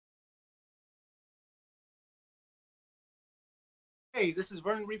Hey, this is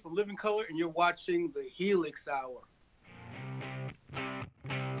Vernon Reed from Living Color, and you're watching the Helix Hour.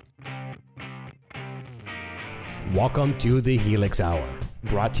 Welcome to the Helix Hour,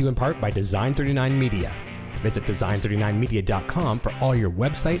 brought to you in part by Design39 Media. Visit design39media.com for all your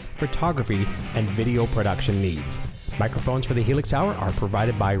website, photography, and video production needs. Microphones for the Helix Hour are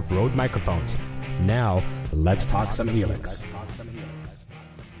provided by Rode Microphones. Now, let's talk some Helix.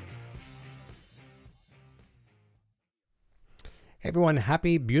 Hey everyone,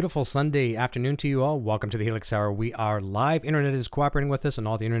 happy, beautiful Sunday afternoon to you all. Welcome to the Helix Hour. We are live. Internet is cooperating with us, and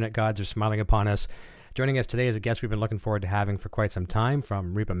all the internet gods are smiling upon us. Joining us today is a guest we've been looking forward to having for quite some time,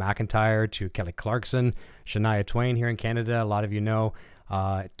 from Reba McEntire to Clarkson, Shania Twain here in Canada. A lot of you know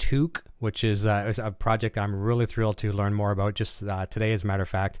Toque, which is a project I'm really thrilled to learn more about just today, as a matter of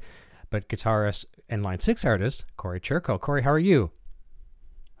fact. But guitarist and Line 6 artist, Cory Churko. Cory, how are you?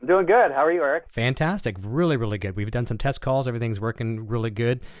 I'm doing good. How are you, Eric? Fantastic. Really, really good. We've done some test calls. Everything's working really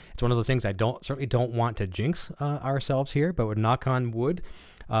good. It's one of those things I certainly don't want to jinx ourselves here, but with knock on wood,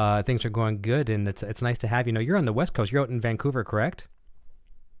 things are going good, and it's nice to have you. You're on the West Coast. You're out in Vancouver, correct?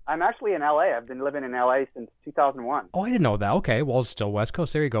 I'm actually in LA. I've been living in LA since 2001. Oh, I didn't know that. Okay, well, it's still West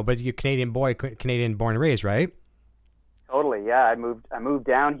Coast. There you go. But you're Canadian boy, Canadian born and raised, right? Totally, yeah. I moved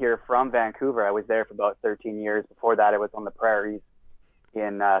down here from Vancouver. I was there for about 13 years. Before that, I was on the prairies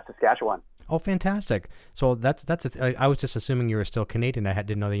in Saskatchewan. Oh, fantastic! So I was just assuming you were still Canadian.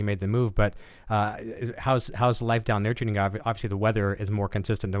 Didn't know that you made the move. But how's life down there treating you? Obviously, the weather is more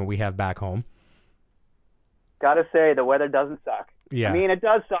consistent than what we have back home. Gotta say, the weather doesn't suck. Yeah. I mean, it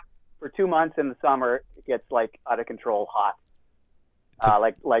does suck for 2 months in the summer. It gets like out of control hot.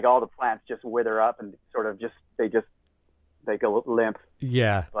 Like all the plants just wither up and sort of they go limp.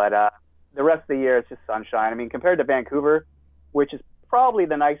 Yeah. But the rest of the year it's just sunshine. I mean, compared to Vancouver, which is probably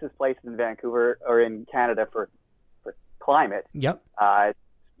the nicest place in Vancouver or in Canada for climate. Yep.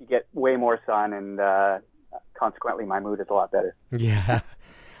 You get way more sun, and consequently my mood is a lot better. Yeah.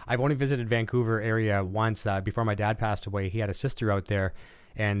 I've only visited Vancouver area once. Before my dad passed away, he had a sister out there,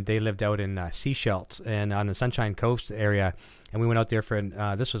 and they lived out in Seychelles and on the Sunshine Coast area. And we went out there for,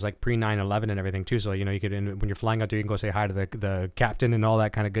 this was like pre 9/11 and everything too. So, you could, when you're flying out there, you can go say hi to the captain and all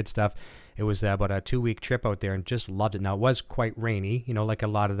that kind of good stuff. It was about a 2-week trip out there, and just loved it. Now, it was quite rainy, like a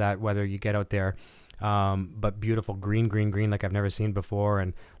lot of that weather you get out there. But beautiful green like I've never seen before,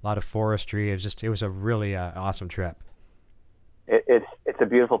 and a lot of forestry. It was a really awesome trip. It's a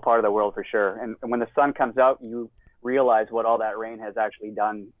beautiful part of the world for sure. And when the sun comes out, you realize what all that rain has actually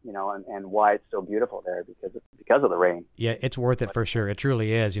done, and why it's so beautiful there because of the rain. Yeah, it's worth it for sure. It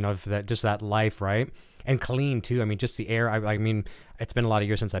truly is, for that life, right? And clean too. I mean, just the air. I mean, it's been a lot of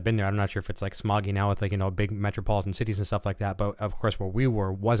years since I've been there. I'm not sure if it's like smoggy now with big metropolitan cities and stuff like that. But of course, where we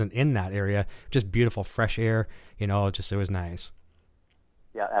wasn't in that area. Just beautiful fresh air. It was nice.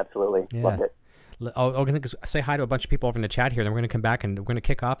 Yeah, absolutely. Yeah. Loved it. I'm going to say hi to a bunch of people over in the chat here. Then we're going to come back and we're going to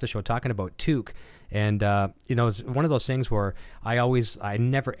kick off the show talking about Toque. And, it's one of those things where I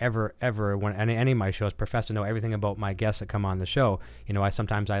never, ever, when any of my shows, profess to know everything about my guests that come on the show.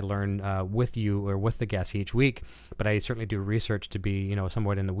 Sometimes I learn with you or with the guests each week, but I certainly do research to be,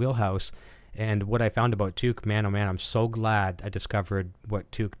 somewhat in the wheelhouse. And what I found about Toque, man, oh man, I'm so glad I discovered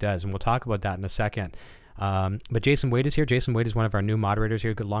what Toque does. And we'll talk about that in a second. But Jason Wade is here. Jason Wade is one of our new moderators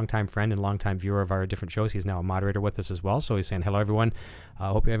here, a good longtime friend and longtime viewer of our different shows. He's now a moderator with us as well. So he's saying, hello, everyone.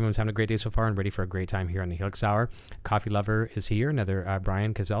 Hope everyone's having a great day so far and ready for a great time here on the Helix Hour. Coffee Lover is here. Another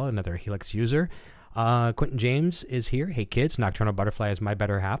Brian Cazella, another Helix user. Quentin James is here. Hey, kids. Nocturnal Butterfly is my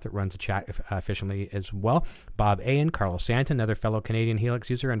better half that runs the chat efficiently as well. Bob Ayan, Carlos Santa, another fellow Canadian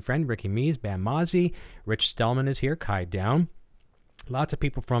Helix user and friend. Ricky Mees, Bam Mozzie. Rich Stellman is here. Kai Down. Lots of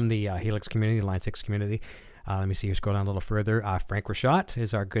people from the Helix community, the Line 6 community. Let me see here, scroll down a little further. Frank Rashot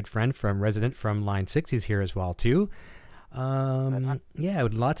is our good friend resident from Line 6. He's here as well, too. Yeah,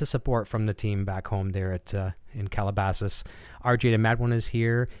 lots of support from the team back home there in Calabasas. RJ the Mad One is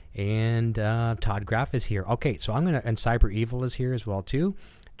here, and Todd Graff is here. Okay, so and Cyber Evil is here as well, too.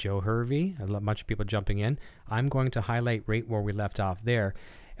 Joe Hervey, a bunch of people jumping in. I'm going to highlight right where we left off there.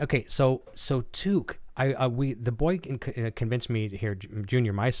 Okay, so Toque. The boy convinced me here,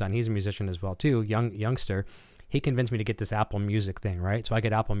 Junior, my son, he's a musician as well too, youngster. He convinced me to get this Apple Music thing, right? So I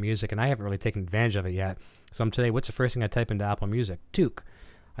get Apple Music, and I haven't really taken advantage of it yet. So I'm today, what's the first thing I type into Apple Music? Toque.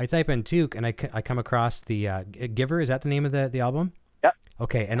 I type in Toque, and I come across the Giver. Is that the name of the album? Yep.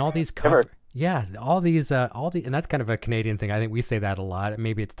 Okay, and all these covers. Yeah, and that's kind of a Canadian thing. I think we say that a lot.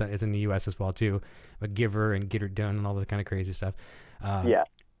 Maybe it's in the U.S. as well too. But Giver and Get Her Done and all that kind of crazy stuff. Yeah.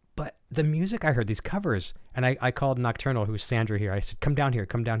 But the music I heard, these covers, and I called Nocturnal, who's Sandra here. I said, come down here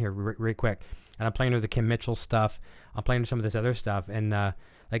really quick. And I'm playing with the Kim Mitchell stuff. I'm playing with some of this other stuff. And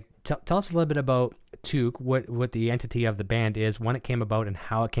like, tell us a little bit about Toque, what the entity of the band is, when it came about, and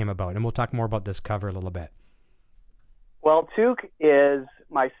how it came about. And we'll talk more about this cover a little bit. Well, Toque is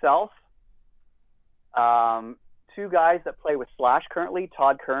myself, two guys that play with Slash currently,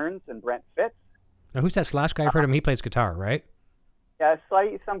 Todd Kearns and Brent Fitz. Now, who's that Slash guy? I've heard him. He plays guitar, right? Yeah,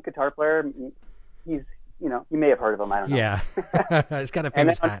 some guitar player. He's, you know, you may have heard of him. I don't know. Yeah, he's got a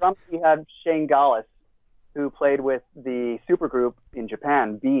famous hat. And then on drums we have Shane Gallus, who played with the supergroup in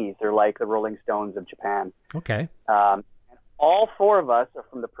Japan, Bees. They're like the Rolling Stones of Japan. Okay. And all four of us are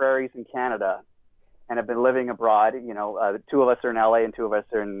from the prairies in Canada and have been living abroad. You know, two of us are in LA and two of us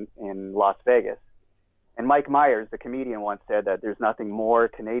are in Las Vegas. And Mike Myers, the comedian, once said that there's nothing more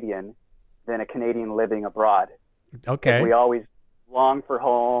Canadian than a Canadian living abroad. Okay. We always long for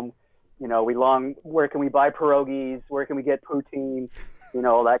home. You know, we long, where can we buy pierogies? Where can we get poutine? You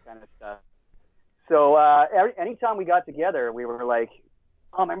know, all that kind of stuff. So anytime we got together, we were like,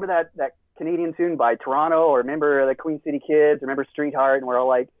 oh, remember that Canadian tune by Toronto? Or remember the Queen City Kids? Or remember Street Heart? And we're all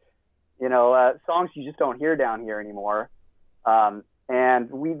like, you know, songs you just don't hear down here anymore. And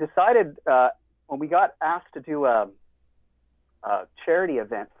we decided when we got asked to do a charity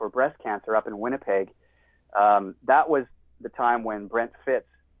event for breast cancer up in Winnipeg, that was the time when Brent Fitz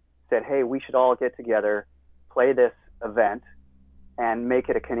said, hey, we should all get together, play this event, and make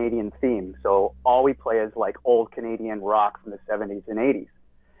it a Canadian theme. So all we play is like old Canadian rock from the 70s and 80s.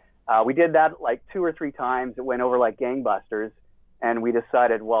 We did that like 2 or 3 times. It went over like gangbusters. And we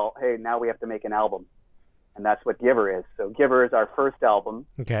decided, well, hey, now we have to make an album. And that's what Giver is. So Giver is our first album.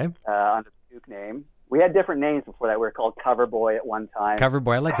 Okay. Under the Toque name. We had different names before that. We were called Cover Boy at one time. Cover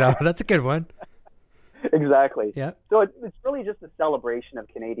Boy, I like that. That's a good one. Exactly. Yeah. So it's really just a celebration of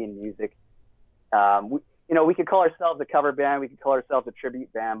Canadian music. We could call ourselves a cover band, we could call ourselves a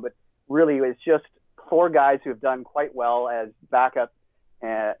tribute band, but really it's just 4 guys who have done quite well as backup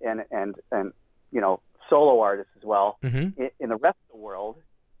and you know, solo artists as well in the rest of the world,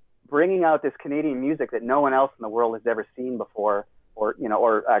 bringing out this Canadian music that no one else in the world has ever seen before, or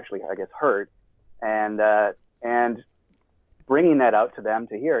actually I guess heard, and bringing that out to them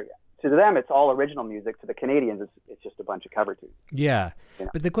to hear. To them, it's all original music. To the Canadians, it's just a bunch of cover tunes. Yeah, you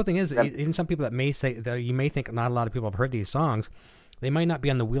know? But the cool thing is, even some people that may say that you may think not a lot of people have heard these songs, they might not be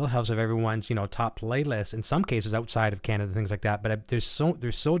on the wheelhouse of everyone's top playlist. In some cases, outside of Canada, things like that. But they're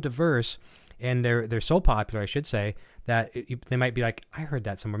so diverse, and they're so popular, I should say, that they might be like, I heard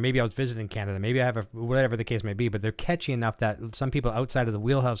that somewhere. Maybe I was visiting Canada. Maybe I have whatever the case may be. But they're catchy enough that some people outside of the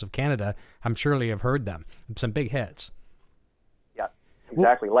wheelhouse of Canada, I'm surely have heard them. Some big hits.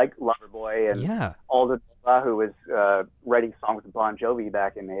 Exactly, like Loverboy and Alden, who was writing songs with Bon Jovi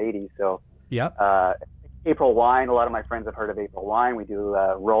back in the 80s. So, April Wine, a lot of my friends have heard of April Wine. We do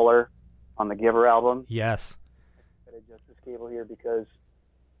Roller on the Giver album. Yes. Got to adjust this cable here because,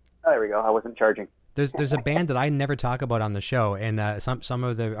 there we go, I wasn't charging. There's a band that I never talk about on the show, and some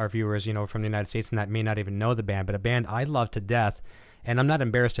of our viewers, from the United States and that may not even know the band, but a band I love to death. And I'm not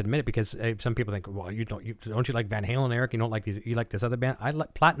embarrassed to admit it because some people think, well, don't you like Van Halen, Eric? You don't like you like this other band? I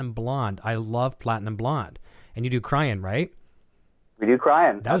like Platinum Blonde. I love Platinum Blonde. And you do Crying, right? We do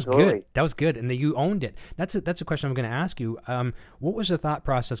Crying. That was good. That was good. And you owned it. That's a question I'm going to ask you. What was the thought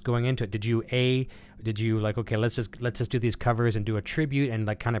process going into it? Did you like, okay, let's just do these covers and do a tribute and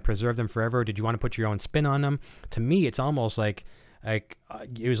like kind of preserve them forever? Or did you want to put your own spin on them? To me, it's almost like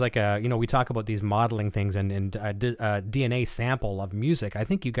it was like we talk about these modeling things and a DNA sample of music. I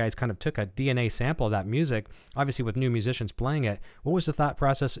think you guys kind of took a DNA sample of that music, obviously with new musicians playing it. What was the thought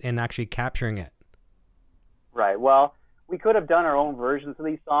process in actually capturing it? Right. Well, we could have done our own versions of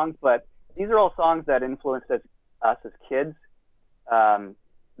these songs, but these are all songs that influenced us as kids.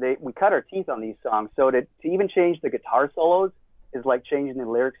 We cut our teeth on these songs, so to even change the guitar solos is like changing the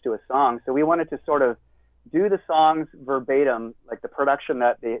lyrics to a song. So we wanted to sort of do the songs verbatim, like the production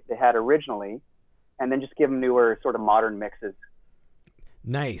that they had originally, and then just give them newer sort of modern mixes.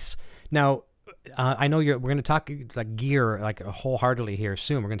 Nice. Now, I know we're going to talk like gear like wholeheartedly here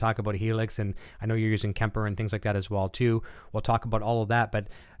soon. We're going to talk about Helix, and I know you're using Kemper and things like that as well too. We'll talk about all of that, but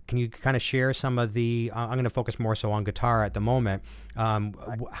can you kind of share some of the, I'm going to focus more so on guitar at the moment.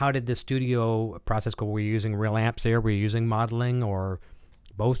 How did the studio process go? Were you using real amps there? Were you using modeling or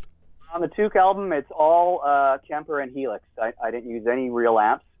both? On the Toque album, it's all Kemper and Helix. I didn't use any real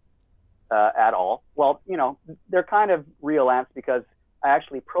amps at all. Well, they're kind of real amps because I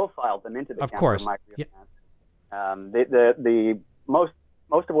actually profiled them into the Kemper of my real amps. The most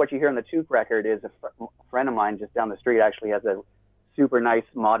of what you hear on the Toque record is a friend of mine just down the street actually has a super nice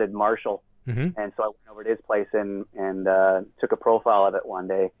modded Marshall. Mm-hmm. And so I went over to his place and took a profile of it one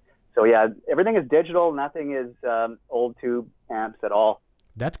day. So yeah, everything is digital. Nothing is old tube amps at all.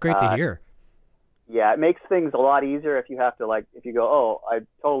 That's great to hear. Yeah, it makes things a lot easier if you have to, like, if you go, oh, I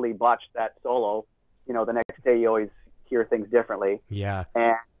totally botched that solo, you know, the next day you always hear things differently. Yeah.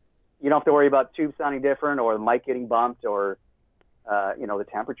 And you don't have to worry about tube sounding different or the mic getting bumped or, you know, the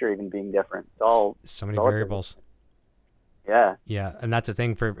temperature even being different. It's all so many variables. Yeah. Yeah, and that's a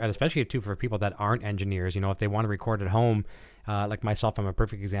thing for, and especially too for people that aren't engineers. You know, if they want to record at home, like myself, I'm a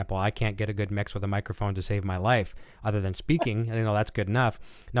perfect example. I can't get a good mix with a microphone to save my life, other than speaking. And, you know, that's good enough.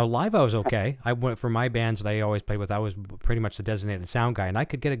 Now, live, I was okay. I went for my bands that I always played with. I was pretty much the designated sound guy, and I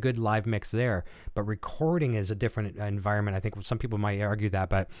could get a good live mix there. But recording is a different environment. I think some people might argue that,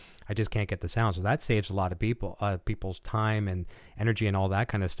 but I just can't get the sound. So that saves a lot of people's time and energy and all that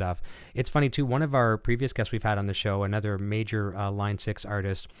kind of stuff. It's funny too. One of our previous guests we've had on the show, another major Line 6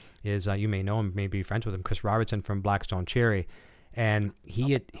 artist, is you may know him, maybe friends with him, Chris Robertson from Blackstone Cherry, and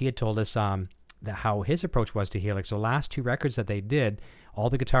he had told us that how his approach was to Helix. The last two records that they did, all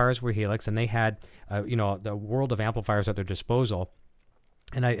the guitars were Helix, and they had you know, the world of amplifiers at their disposal.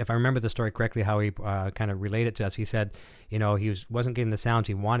 And if I remember the story correctly, how he kind of related to us, he said, you know, he wasn't getting the sounds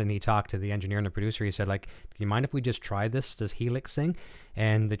he wanted, and he talked to the engineer and the producer. He said, like, do you mind if we just try this Helix thing?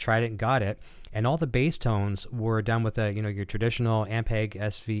 And they tried it and got it. And all the bass tones were done with a, you know, your traditional Ampeg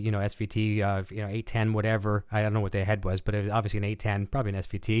SV, you know, SVT, you know, 810, whatever. I don't know what the head was, but it was obviously an 810, probably an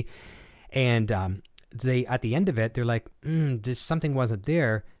SVT. And they, at the end of it, they're like, just something wasn't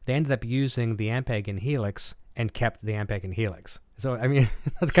there. They ended up using the Ampeg and Helix and kept the Ampeg and Helix. So, I mean,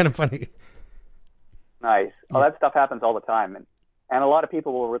 that's kind of funny. Nice. Yeah. Well, that stuff happens all the time. And a lot of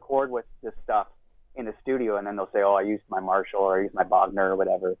people will record with this stuff in the studio, and then they'll say, oh, I used my Marshall or I used my Bogner or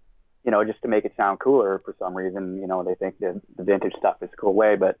whatever, you know, just to make it sound cooler for some reason. You know, they think the vintage stuff is a cool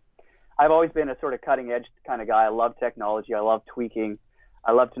way. But I've always been a sort of cutting edge kind of guy. I love technology. I love tweaking.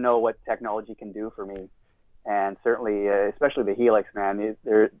 I love to know what technology can do for me. And certainly, especially the Helix, man,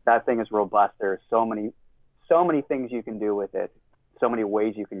 that thing is robust. There are so many things you can do with it. So many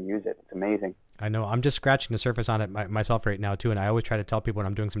ways you can use it. It's amazing. I know. I'm just scratching the surface on it myself right now too, and I always try to tell people when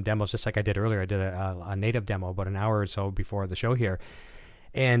I'm doing some demos, just like I did earlier. I did a native demo about an hour or so before the show here,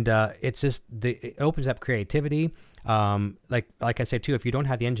 and it's just it opens up creativity. Like I said too, if you don't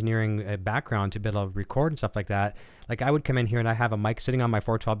have the engineering background to be able to record and stuff like that, like I would come in here and I have a mic sitting on my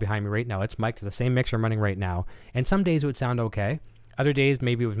 412 behind me right now. It's mic'd to the same mixer I'm running right now, and some days it would sound okay. Other days,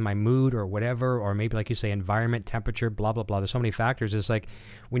 maybe it was my mood or whatever, or maybe, like you say, environment, temperature, blah, blah, blah. There's so many factors. It's like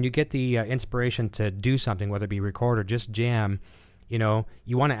when you get the inspiration to do something, whether it be record or just jam, you know,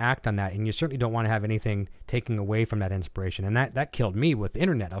 you want to act on that, and you certainly don't want to have anything taking away from that inspiration. And that killed me with the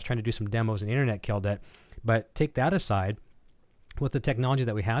internet. I was trying to do some demos, and the internet killed it. But take that aside. With the technology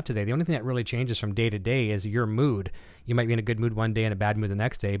that we have today, the only thing that really changes from day to day is your mood. You might be in a good mood one day and a bad mood the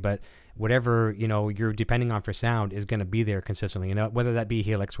next day, but whatever, you know, you're depending on for sound is going to be there consistently. You know, whether that be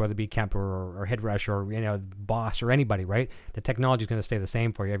Helix, whether it be Kemper or Headrush or, you know, Boss or anybody, right? The technology is going to stay the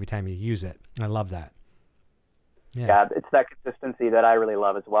same for you every time you use it. I love that. Yeah, it's that consistency that I really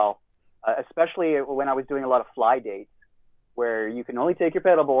love as well, especially when I was doing a lot of fly dates, where you can only take your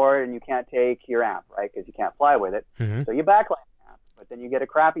pedal board and you can't take your amp, right? Because you can't fly with it. Mm-hmm. So you backlight. But then you get a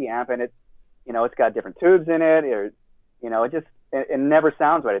crappy amp, and it's, you know, it's got different tubes in it, or, you know, it never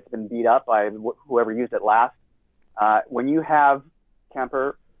sounds right. It's been beat up by whoever used it last. When you have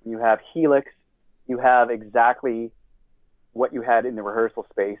Kemper, when you have Helix, you have exactly what you had in the rehearsal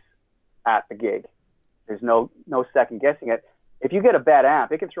space at the gig. There's no second guessing it. If you get a bad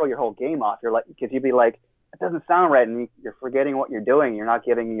amp, it can throw your whole game off. You're like, because you'd be like, it doesn't sound right, and you're forgetting what you're doing. You're not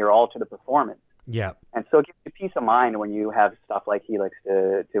giving your all to the performance. Yeah. And so it gives you peace of mind when you have stuff like Helix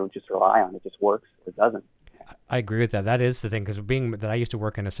to just rely on. It just works. It doesn't. I agree with that. That is the thing, because being that I used to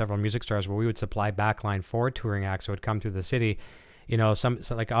work in several music stores where we would supply backline for touring acts who would come through the city. You know, so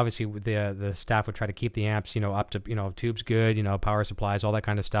like obviously the staff would try to keep the amps, you know, up to, you know, tubes good, you know, power supplies, all that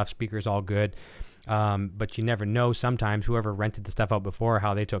kind of stuff, speakers all good. But you never know sometimes whoever rented the stuff out before,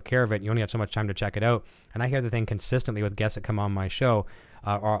 how they took care of it. You only have so much time to check it out. And I hear the thing consistently with guests that come on my show,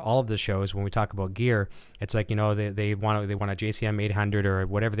 or all of the shows when we talk about gear. It's like, you know, they want a JCM 800 or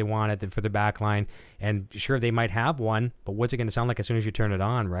whatever they want for the backline. And sure, they might have one, but what's it going to sound like as soon as you turn it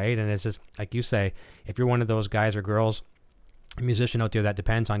on, right? And it's just, like you say, if you're one of those guys or girls, a musician out there that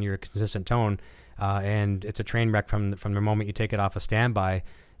depends on your consistent tone, and it's a train wreck from the moment you take it off a standby,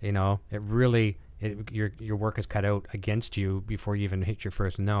 you know, it really... your work is cut out against you before you even hit your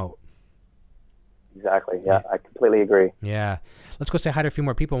first note. Exactly. Yeah, I completely agree. Yeah. Let's go say hi to a few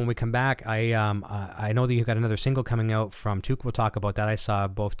more people when we come back. I know that you've got another single coming out from Toque. We'll talk about that. I saw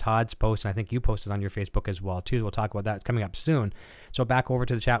both Todd's post, and I think you posted on your Facebook as well, too. We'll talk about that. It's coming up soon. So back over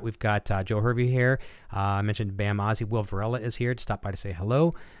to the chat. We've got Joe Hervey here. I mentioned Bam Ozzy. Will Varela is here to stop by to say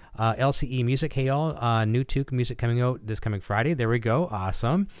hello. LCE Music. Hey, y'all. New Toque music coming out this coming Friday. There we go.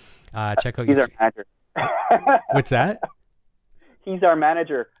 Awesome. Check out He's our manager. What's that? He's our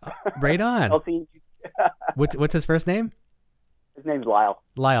manager. Right on. LCE. What's his first name? His name's Lyle.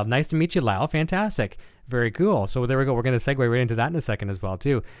 Lyle. Nice to meet you, Lyle. Fantastic. Very cool. So there we go. We're going to segue right into that in a second as well,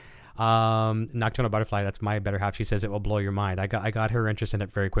 too. Nocturnal Butterfly, that's my better half. She says it will blow your mind. I got her interest in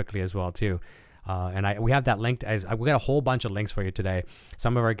it very quickly as well, too. And we have that linked we got a whole bunch of links for you today.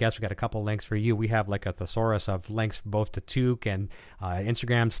 Some of our guests, we got a couple links for you. We have like a thesaurus of links both to Toque and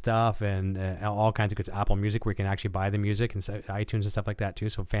Instagram stuff and all kinds of good Apple Music where you can actually buy the music and iTunes and stuff like that too.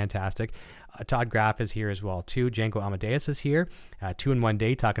 So fantastic. Todd Graff is here as well too. Django Amadeus is here. 2 in 1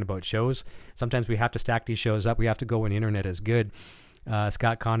 day talking about shows. Sometimes we have to stack these shows up. We have to go when the internet is good.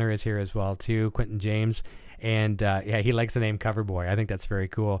 Scott Connor is here as well too. Quentin James. And yeah, he likes the name Coverboy. I think that's very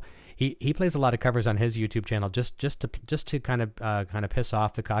cool. He plays a lot of covers on his YouTube channel just to kind of piss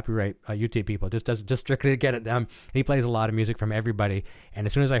off the copyright YouTube people. Just strictly to get at them. He plays a lot of music from everybody. And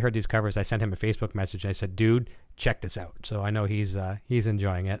as soon as I heard these covers, I sent him a Facebook message and I said, "Dude, check this out." So I know he's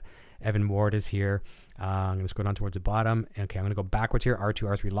enjoying it. Evan Ward is here. I'm going to scroll down towards the bottom. Okay, I'm going to go backwards here. R2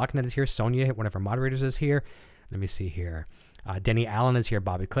 R3 Locknet is here. Sonia, one of our moderators, is here. Let me see here. Denny Allen is here.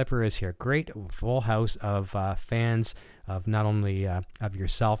 Bobby Clipper is here. Great full house of fans of not only of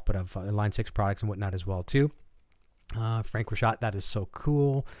yourself, but of Line 6 products and whatnot as well, too. Frank Rashad, that is so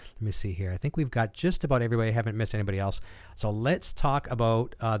cool. Let me see here. I think we've got just about everybody. I haven't missed anybody else. So let's talk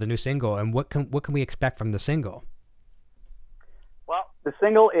about the new single and what can we expect from the single? Well, the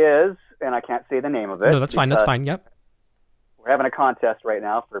single is, and I can't say the name of it. No, that's fine. That's fine. Yep. We're having a contest right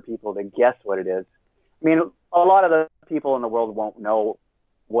now for people to guess what it is. I mean, a lot of the people in the world won't know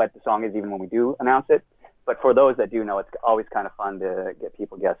what the song is even when we do announce it. But for those that do know, it's always kind of fun to get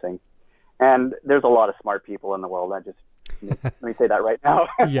people guessing. And there's a lot of smart people in the world. Let me say that right now.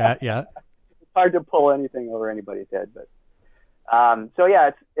 Yeah. It's hard to pull anything over anybody's head, but so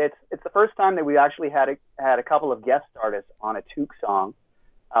yeah, it's the first time that we actually had a couple of guest artists on a Toque song.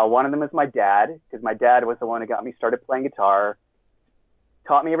 One of them is my dad, because my dad was the one who got me started playing guitar,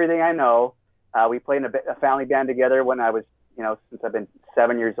 taught me everything I know. We played in a family band together when I was, since I've been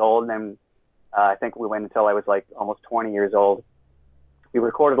 7 years old, and then I think we went until I was like almost 20 years old. We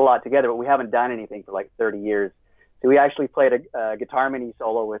recorded a lot together, but we haven't done anything for like 30 years. So he actually played a guitar mini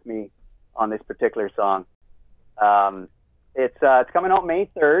solo with me on this particular song. It's coming out May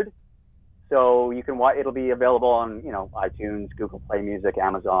 3rd, so you can watch. It'll be available on iTunes, Google Play Music,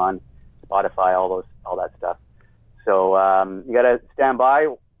 Amazon, Spotify, all that stuff. So you got to stand by,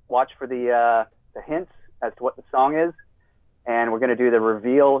 watch for the hints as to what the song is, and we're going to do the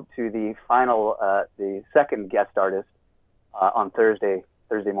reveal to the final, the second guest artist on Thursday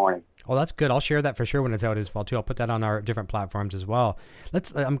morning. Oh, that's good. I'll share that for sure when it's out as well too. I'll put that on our different platforms as well.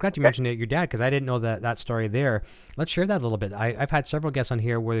 I'm glad you mentioned your dad, because I didn't know that story there. Let's share that a little bit. I've had several guests on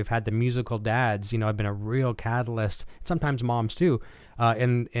here where they've had the musical dads. I've been a real catalyst, sometimes moms too,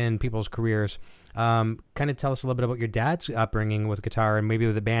 in people's careers. Kind of tell us a little bit about your dad's upbringing with guitar and maybe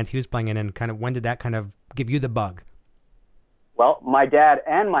with the bands he was playing in, and kind of when did that kind of give you the bug? Well, my dad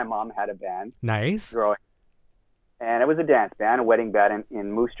and my mom had a band. Nice. Growing. And it was a dance band, a wedding band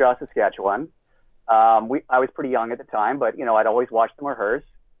in Moose Jaw, Saskatchewan. I was pretty young at the time, but, I'd always watch them rehearse.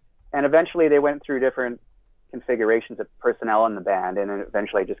 And eventually they went through different configurations of personnel in the band, and then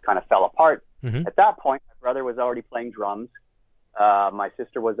eventually it just kind of fell apart. Mm-hmm. At that point, my brother was already playing drums. My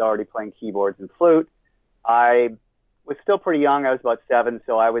sister was already playing keyboards and flute. I was still pretty young. I was about 7,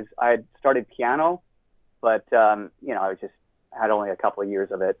 so I had started piano, but, I just had only a couple of years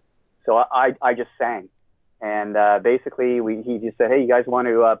of it. So I just sang. And basically, he just said, "Hey, you guys want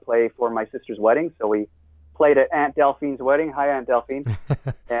to play for my sister's wedding?" So we played at Aunt Delphine's wedding. Hi, Aunt Delphine.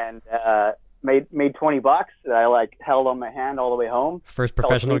 And made $20. I held on my hand all the way home. First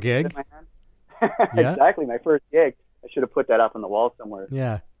professional gig. Yeah. Exactly, my first gig. I should have put that up on the wall somewhere.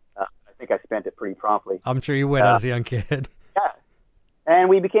 Yeah. I think I spent it pretty promptly. I'm sure you would as a young kid. Yeah. And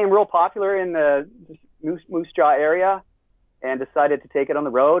we became real popular in the Moose Jaw area, and decided to take it on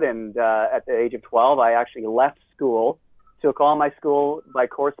the road. And at the age of 12, I actually left school, took all my school by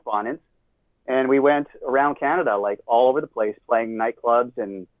correspondence, and we went around Canada, all over the place, playing nightclubs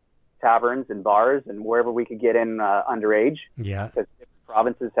and taverns and bars and wherever we could get in underage. Yeah. Because different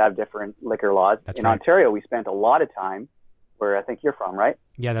provinces have different liquor laws. That's in right. Ontario, we spent a lot of time where I think you're from, right?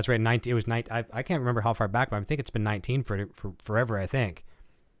 Yeah, that's right. 19. It was 19. I can't remember how far back, but I think it's been 19 for forever, I think.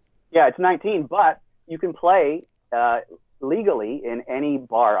 Yeah, it's 19, but you can play legally in any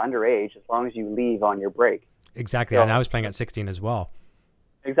bar underage as long as you leave on your break. Exactly, So, and I was playing at 16 as well.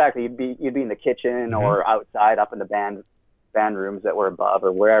 Exactly, you'd be in the kitchen or outside, up in the band rooms that were above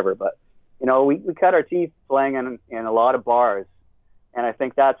or wherever. But you know, we cut our teeth playing in a lot of bars, and I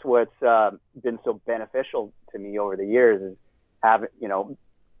think that's what's been so beneficial to me over the years is having, you know,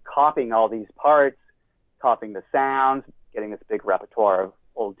 copying all these parts, copying the sounds, getting this big repertoire of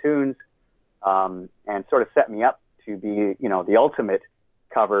old tunes, and sort of set me up to be, you know, the ultimate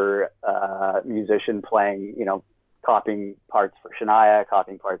cover musician, playing, you know, copying parts for Shania,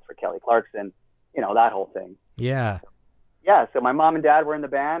 copying parts for Kelly Clarkson, you know, that whole thing. Yeah. Yeah, so my mom and dad were in the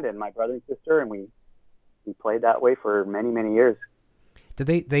band, and my brother and sister, and we played that way for many, many years. Do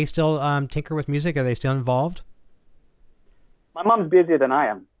they still tinker with music? Are they still involved? My mom's busier than I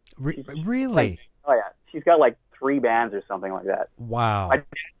am. Really? Oh yeah, she's got like 3 bands or something like that. Wow.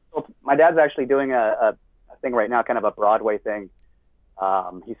 My dad's actually doing a thing right now, kind of a Broadway thing.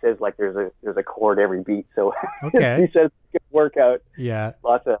 He says like there's a chord every beat, so okay. He says it's a good workout. Yeah.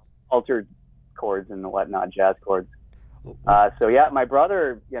 Lots of altered chords and whatnot, jazz chords. So yeah, my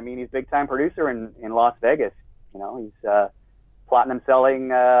brother, I mean, he's a big time producer in Las Vegas. You know, he's platinum selling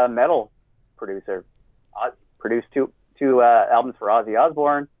metal producer. Produced two albums for Ozzy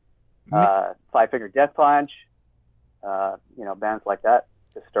Osbourne, Five Finger Death Punch, you know, bands like that.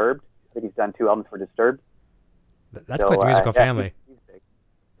 Disturbed. I think he's done 2 albums for Disturbed. That's quite the musical family. He's big.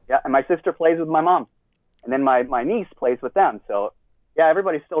 Yeah, and my sister plays with my mom, and then my niece plays with them. So yeah,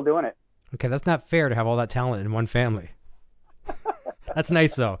 everybody's still doing it. Okay, that's not fair to have all that talent in one family. That's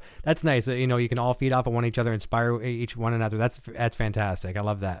nice, though. That's nice. You know, you can all feed off of each other, inspire each one another. That's fantastic. I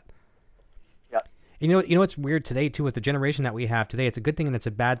love that. Yeah. You know what's weird today too with the generation that we have today. It's a good thing and it's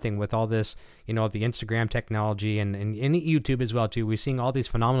a bad thing with all this. You know, the Instagram technology and YouTube as well too. We're seeing all these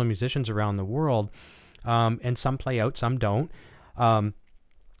phenomenal musicians around the world, and some play out, some don't. But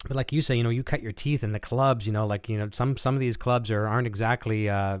like you say, you know, you cut your teeth in the clubs. You know, like, you know, some of these clubs aren't exactly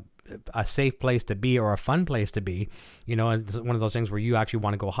a safe place to be or a fun place to be. You know, it's one of those things where you actually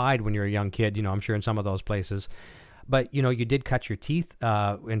want to go hide when you're a young kid, you know, I'm sure in some of those places. But, you know, you did cut your teeth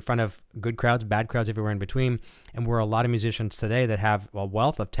in front of good crowds, bad crowds, everywhere in between. And where a lot of musicians today that have a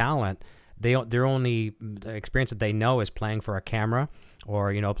wealth of talent, their only experience that they know is playing for a camera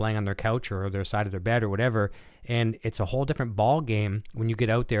or, you know, playing on their couch or their side of their bed or whatever. And it's a whole different ball game when you get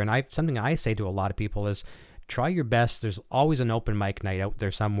out there. And something I say to a lot of people is, try your best. There's always an open mic night out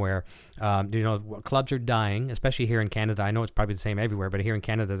there somewhere. You know, clubs are dying, especially here in Canada. I know it's probably the same everywhere, but here in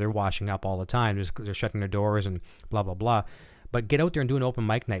Canada, they're washing up all the time. They're shutting their doors and blah, blah, blah. But get out there and do an open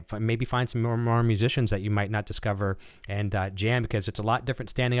mic night. Maybe find some more musicians that you might not discover and jam, because it's a lot different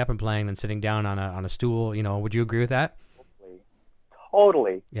standing up and playing than sitting down on a stool. You know, would you agree with that?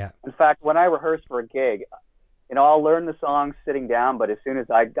 Totally. Yeah. In fact, when I rehearse for a gig, you know, I'll learn the songs sitting down, but as soon as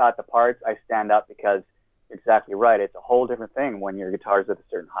I got the parts, I stand up, because exactly right. It's a whole different thing when your guitar's at a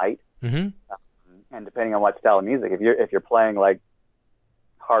certain height, and depending on what style of music. If you're playing like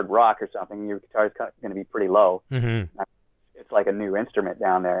hard rock or something, your guitar's going to be pretty low. It's like a new instrument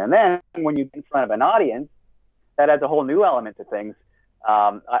down there. And then when you get in front of an audience, that adds a whole new element to things.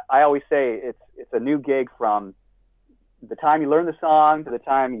 I always say it's a new gig from the time you learn the song to the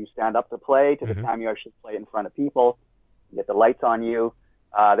time you stand up to play to the time you actually play it in front of people. You get the lights on you.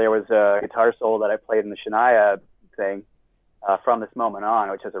 There was a guitar solo that I played in the Shania thing, From This Moment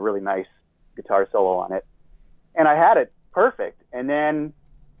On, which has a really nice guitar solo on it. And I had it perfect. And then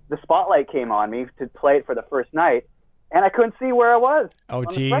the spotlight came on me to play it for the first night, and I couldn't see where I was. Oh,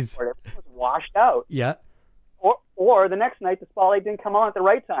 geez. It was washed out. Yeah. Or the next night, the spotlight didn't come on at the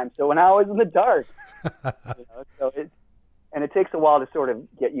right time. So now I was in the dark. You know, and it takes a while to sort of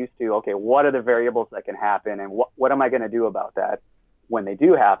get used to, okay, what are the variables that can happen, and what am I going to do about that when they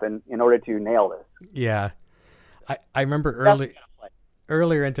do happen in order to nail this? Yeah. I remember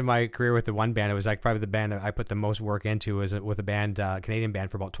earlier into my career with the one band, it was like probably the band I put the most work into was with a band, Canadian band,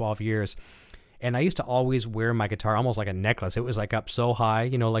 for about 12 years. And I used to always wear my guitar almost like a necklace. It was like up so high,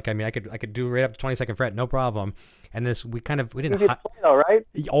 you know, like, I mean, I could do right up to 22nd fret, no problem. And we didn't. You could play though, right?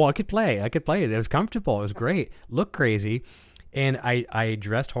 Oh, I could play. It was comfortable. It was great. Looked crazy. And I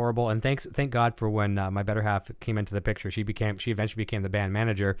dressed horrible, and thank God for when my better half came into the picture. She eventually became the band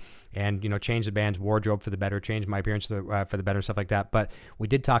manager, and, you know, changed the band's wardrobe for the better, changed my appearance for the better, stuff like that. But we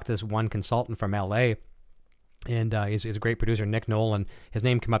did talk to this one consultant from LA, And he's a great producer, Nick Nolan. His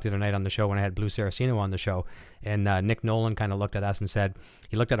name came up the other night on the show when I had Blue Saraceno on the show. And Nick Nolan kind of looked at us and said,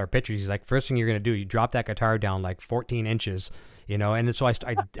 he looked at our pictures. He's like, first thing you're going to do, you drop that guitar down like 14 inches, you know. And so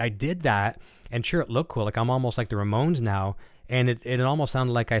I did that. And sure, it looked cool. Like I'm almost like the Ramones now. And it almost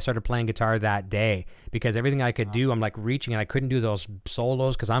sounded like I started playing guitar that day, because everything I could do, I'm like reaching, and I couldn't do those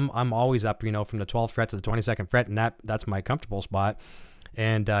solos because I'm always up, you know, from the 12th fret to the 22nd fret. And that's my comfortable spot.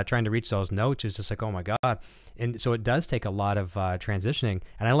 And trying to reach those notes is just like, oh my God. And so it does take a lot of transitioning.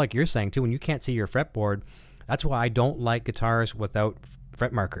 And I like you're saying too, when you can't see your fretboard, that's why I don't like guitars without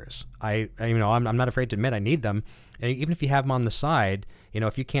fret markers. I'm not afraid to admit I need them. And even if you have them on the side, you know,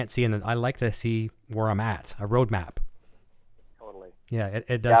 if you can't see, and I like to see where I'm at, a road map. Totally. Yeah,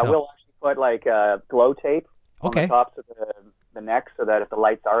 it does help. We'll actually put like glow tape on the tops of the neck, so that if the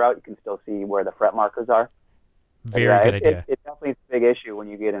lights are out, you can still see where the fret markers are. Very good idea. It definitely is a big issue when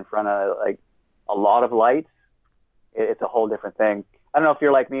you get in front of like a lot of lights. It's a whole different thing. I don't know if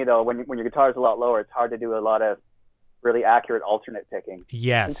you're like me though. When your guitar's a lot lower, it's hard to do a lot of really accurate alternate picking.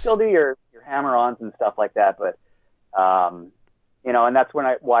 Yes. You can still do your hammer-ons and stuff like that, but you know, and that's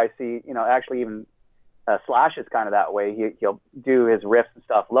why I see, you know, actually even Slash is kind of that way. He'll do his riffs and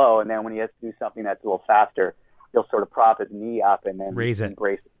stuff low, and then when he has to do something that's a little faster, he'll sort of prop his knee up and then raise it.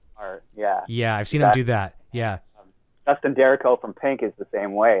 Embrace the guitar. Yeah. Yeah, I've seen him do that. Yeah. Justin Derrico from Pink is the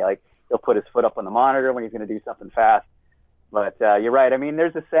same way. Like, he'll put his foot up on the monitor when he's going to do something fast. But you're right. I mean,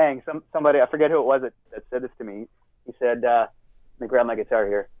 there's a saying. Somebody, I forget who it was that said this to me. He said, let me grab my guitar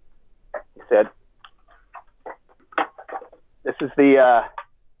here. He said, this is the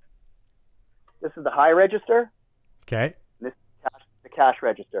high register. Okay. This is the cash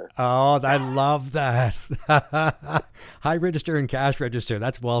register. Oh, I love that. High register and cash register.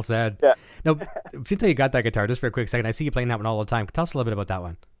 That's well said. Yeah. Now, since you got that guitar, just for a quick second, I see you playing that one all the time. Tell us a little bit about that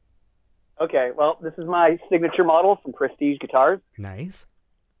one. Okay. Well, this is my signature model from Prestige Guitars. Nice.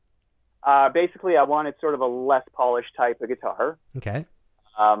 Basically, I wanted sort of a less polished type of guitar. Okay.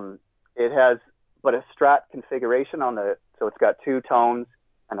 It has but a Strat configuration so it's got two tones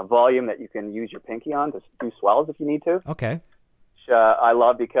and a volume that you can use your pinky on to do swells if you need to. Okay. Which I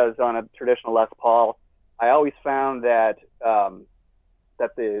love, because on a traditional Les Paul, I always found that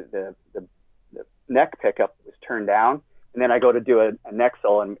that the neck pickup was turned down, and then I go to do a neck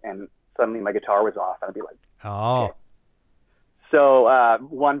solo, and suddenly my guitar was off, and I'd be like, oh. Okay. So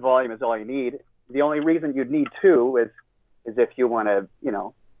one volume is all you need. The only reason you'd need two is if you want to, you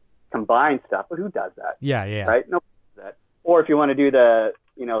know, combine stuff. But who does that? Yeah, yeah. Right? Nobody does that. Or if you want to do the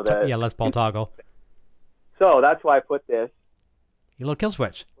Les Paul toggle. So that's why I put this. Your little kill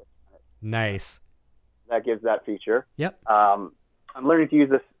switch. Nice. That gives that feature. Yep. I'm learning to use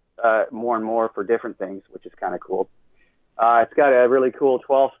this more and more for different things, which is kind of cool. It's got a really cool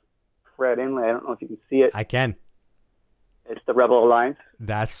 12th fret inlay. I don't know if you can see it. I can. It's the Rebel Alliance.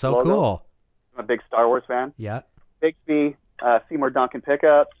 That's so logo. cool. I'm a big Star Wars fan. Yeah. Bigsby, Seymour Duncan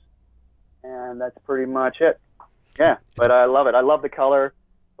pickups, and that's pretty much it. Yeah, but I love it. I love the color,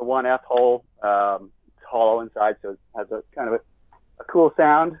 the 1F hole. It's hollow inside, so it has a kind of a cool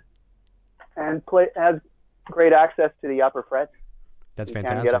sound, and has great access to the upper frets. That's you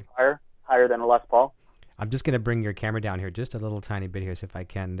fantastic. You can get up higher than a Les Paul. I'm just going to bring your camera down here just a little tiny bit here, see if I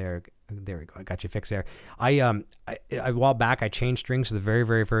can. There we go. I got you fixed there. A while back, I changed strings for the very,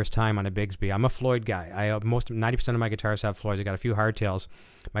 very first time on a Bigsby. I'm a Floyd guy. 90% of my guitars have Floyds. I got a few hardtails.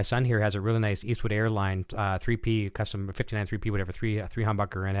 My son here has a really nice Eastwood Airline 3P, custom 59 3P, whatever, three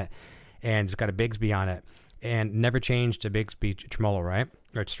humbucker in it, and it's got a Bigsby on it, and never changed to Bigsby tremolo, right?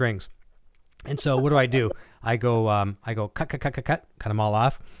 Or strings. And so what do? I go cut them all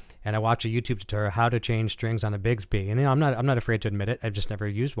off. And I watch a YouTube tutorial how to change strings on a Bigsby. And you know, I'm not afraid to admit it. I've just never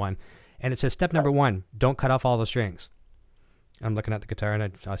used one. And it says step number 1, don't cut off all the strings. I'm looking at the guitar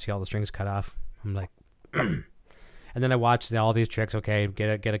and I see all the strings cut off. I'm like, and then I watch all these tricks. Okay,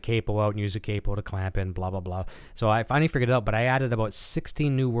 get a capo out and use a capo to clamp in, blah, blah, blah. So I finally figured it out, but I added about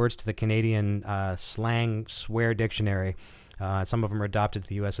 16 new words to the Canadian slang swear dictionary. Some of them are adopted to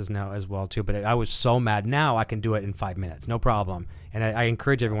the U.S. now as well, too. But I was so mad. Now I can do it in 5 minutes. No problem. And I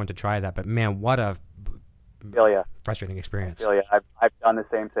encourage everyone to try that. But, man, what a frustrating experience. I've done the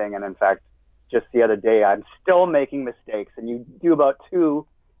same thing. And, in fact, just the other day, I'm still making mistakes. And you do about 2,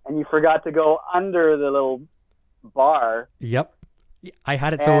 and you forgot to go under the little bar. Yep. I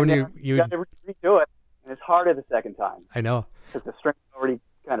had it so when you got to redo it. And it's harder the second time. I know. Because the string's already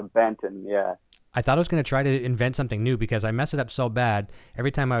kind of bent and, yeah. I thought I was going to try to invent something new because I messed it up so bad. Every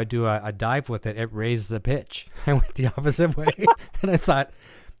time I would do a dive with it, it raised the pitch. I went the opposite way. And I thought,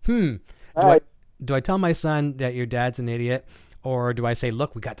 do I tell my son that your dad's an idiot, Or do I say,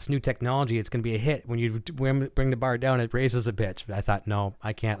 look, we got this new technology. It's going to be a hit. When you bring the bar down, it raises a pitch. But I thought, no,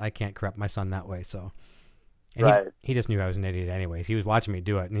 I can't corrupt my son that way. So, and Right. he just knew I was an idiot anyways. He was watching me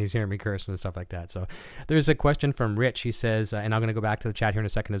do it, and he's hearing me curse and stuff like that. So there's a question from Rich. He says, and I'm going to go back to the chat here in a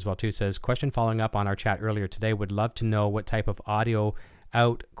second as well, too. Says, question following up on our chat earlier today. Would love to know what type of audio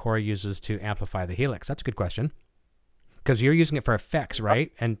out Cory uses to amplify the Helix. That's a good question. Because you're using it for effects,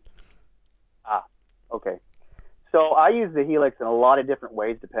 right? And okay. So I use the Helix in a lot of different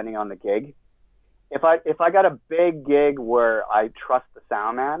ways depending on the gig. If I got a big gig where I trust the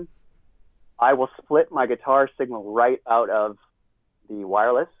sound man, I will split my guitar signal right out of the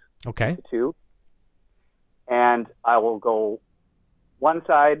wireless, okay, the two, and I will go one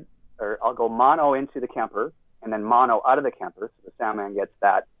side, or I'll go mono into the Kemper, and then mono out of the Kemper, so the sound man gets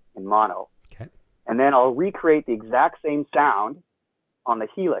that in mono. Okay. And then I'll recreate the exact same sound on the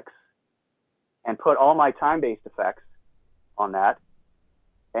Helix and put all my time-based effects on that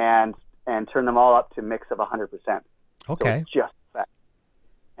and turn them all up to mix of 100%. okay. So it's just effects.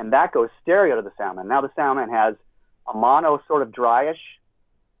 And that goes stereo to the soundman. Now the soundman has a mono sort of dryish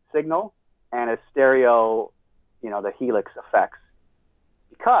signal and a stereo, the Helix effects.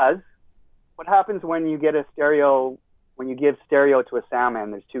 Because what happens when you get when you give stereo to a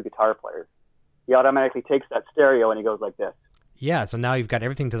soundman, there's two guitar players. He automatically takes that stereo and he goes like this. Yeah, so now you've got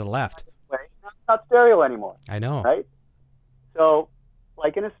everything to the left. It's not stereo anymore. I know. Right? So,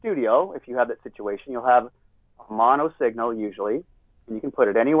 like in a studio, if you have that situation, you'll have a mono signal usually, and you can put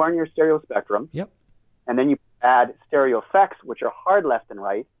it anywhere in your stereo spectrum. Yep. And then you add stereo effects, which are hard left and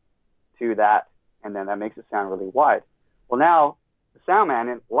right, to that, and then that makes it sound really wide. Well, now the sound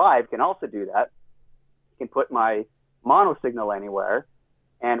man live can also do that. You can put my mono signal anywhere,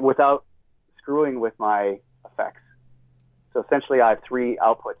 and without screwing with my effects. So essentially, I have three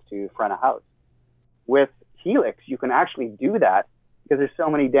outputs to front of house. With Helix, you can actually do that because there's so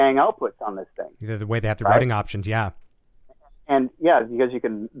many dang outputs on this thing. The way they have the routing options, yeah. And yeah, because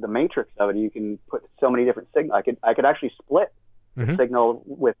the matrix of it, you can put so many different signals. I could actually split the signal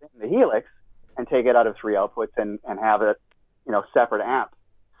within the Helix and take it out of three outputs and have it, separate amp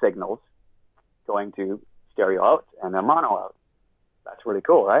signals going to stereo out and then mono out. That's really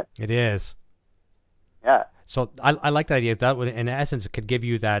cool, right? It is. Yeah. So I like that idea. That would, in essence, it could give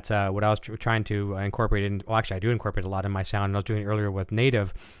you that, what I was trying to incorporate in, well, actually, I do incorporate a lot in my sound, and I was doing it earlier with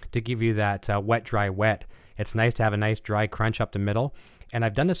Native, to give you that wet, dry, wet. It's nice to have a nice, dry crunch up the middle. And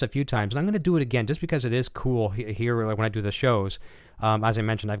I've done this a few times, and I'm going to do it again just because it is cool here when I do the shows. As I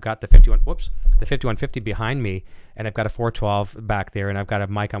mentioned, I've got the 5150 behind me, and I've got a 412 back there, and I've got a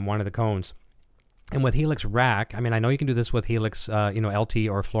mic on one of the cones. And with Helix Rack, I mean, I know you can do this with Helix, LT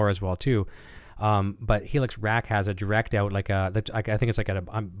or floor as well, too. But Helix Rack has a direct out, I think it's like a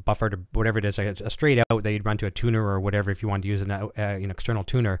buffered or whatever it is, like a straight out that you'd run to a tuner or whatever if you want to use an external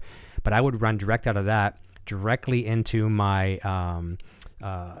tuner. But I would run direct out of that directly into my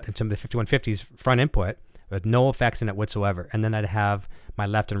into the 5150's front input with no effects in it whatsoever. And then I'd have my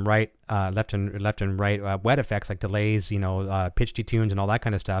left and right wet effects like delays, pitch detunes and all that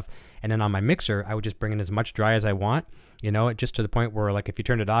kind of stuff. And then on my mixer, I would just bring in as much dry as I want. Just to the point where, like, if you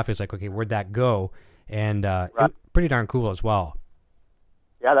turned it off, it's like, okay, where'd that go? And pretty darn cool as well.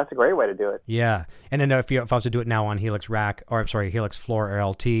 Yeah, that's a great way to do it. Yeah, and then if I was to do it now on Helix Rack, or I'm sorry, Helix Floor or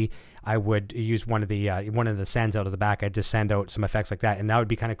LT, I would use one of the sends out of the back. I'd just send out some effects like that, and that would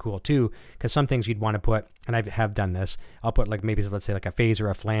be kind of cool too. Because some things you'd want to put, and I have done this. I'll put let's say like a phaser,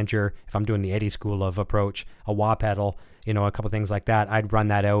 a flanger. If I'm doing the Eddie school of approach, a wah pedal, a couple things like that. I'd run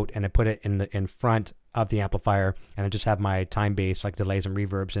that out and I put it in front of the amplifier, and I just have my time bass like delays and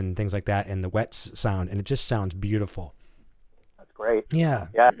reverbs and things like that, and the wet sound, and it just sounds beautiful. That's great. Yeah.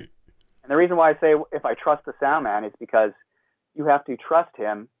 Yeah. And the reason why I say if I trust the sound man is because you have to trust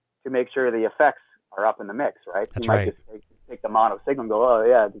him to make sure the effects are up in the mix, right? That's you might right. just take the mono signal and go, oh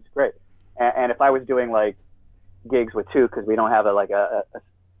yeah, that's great. And if I was doing like gigs with Toque, because we don't have a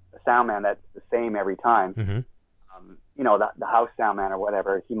sound man that's the same every time, the house sound man or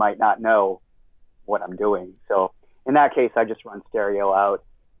whatever, he might not know what I'm doing. So in that case, I just run stereo out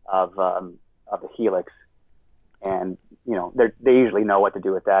of the Helix, and they usually know what to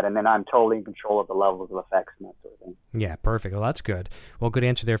do with that, and then I'm totally in control of the levels of effects and that sort of thing. Yeah, perfect. Well, that's good. Well, good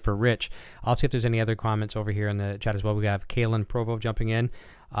answer there for Rich. I'll see if there's any other comments over here in the chat as well. We have Kalen Provo jumping in.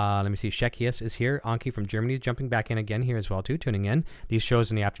 Let me see. Shekias is here. Anki from Germany is jumping back in again here as well, too, tuning in. These shows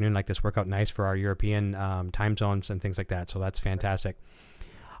in the afternoon like this work out nice for our European time zones and things like that, so that's fantastic.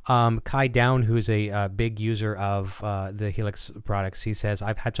 Kai Down, who's a big user of the Helix products, he says,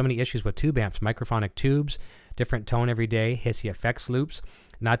 I've had so many issues with tube amps, microphonic tubes, different tone every day, hissy effects loops.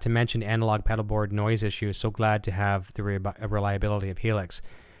 not to mention analog pedal board noise issues. So glad to have the reliability of Helix.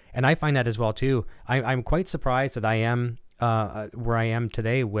 And I find that as well too. I'm quite surprised that I am where I am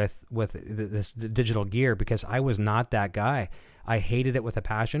today with this digital gear, because I was not that guy. I hated it with a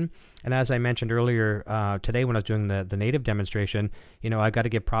passion. And as I mentioned earlier today when I was doing the native demonstration, I've got to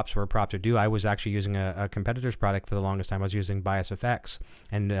give props where props are due. I was actually using a competitor's product for the longest time. I was using Bias FX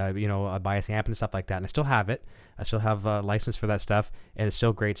and, a Bias amp and stuff like that. And I still have it. I still have a license for that stuff, and it's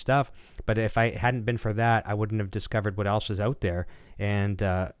still great stuff. But if I hadn't been for that, I wouldn't have discovered what else is out there. And,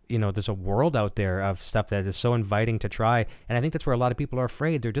 there's a world out there of stuff that is so inviting to try. And I think that's where a lot of people are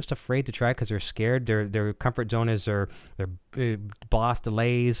afraid. They're just afraid to try because they're scared. Their comfort zone is their Boss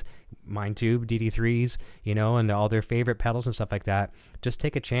delays, mine too, DD3s, and all their favorite pedals and stuff like that. Just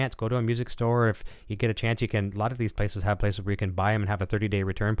take a chance. Go to a music store. If you get a chance, a lot of these places have places where you can buy them and have a 30-day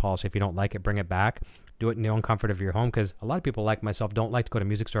return policy. If you don't like it, bring it back. Do it in your own comfort of your home, because a lot of people like myself don't like to go to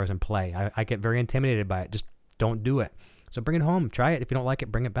music stores and play. I get very intimidated by it. Just don't do it. So bring it home. Try it. If you don't like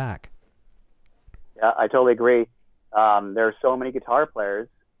it, bring it back. Yeah, I totally agree. There are so many guitar players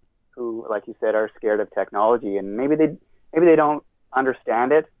who, like you said, are scared of technology, and maybe they don't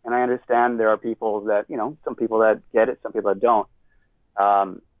understand it. And I understand there are people that, some people that get it, some people that don't.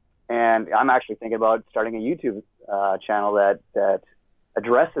 And I'm actually thinking about starting a YouTube channel that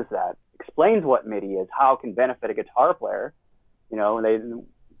addresses that, explains what MIDI is, how it can benefit a guitar player.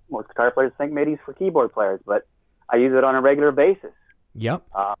 Most guitar players think MIDI is for keyboard players, but I use it on a regular basis. Yep.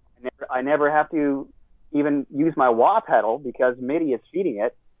 I never have to even use my wah pedal because MIDI is feeding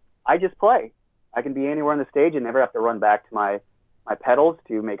it. I just play. I can be anywhere on the stage and never have to run back to my pedals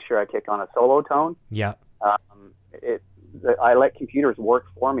to make sure I kick on a solo tone. Yeah. I let computers work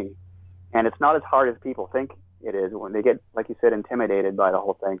for me, and it's not as hard as people think it is when they get, like you said, intimidated by the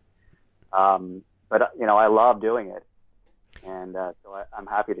whole thing. But I love doing it, and so I'm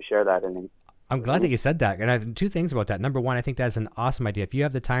happy to share that. And I'm glad that you said that. And I have two things about that. Number one, I think that's an awesome idea. If you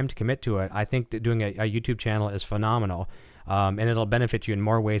have the time to commit to it, I think that doing a YouTube channel is phenomenal. And it'll benefit you in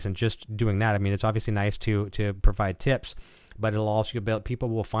more ways than just doing that. I mean, it's obviously nice to provide tips, but it'll also people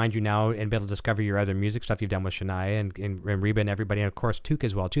will find you now and be able to discover your other music stuff you've done with Shania and Reba and everybody, and of course Toque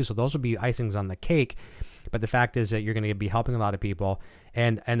as well too. So those will be icings on the cake. But the fact is that you're going to be helping a lot of people,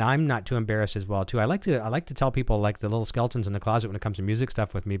 and I'm not too embarrassed as well too. I like to tell people, like, the little skeletons in the closet when it comes to music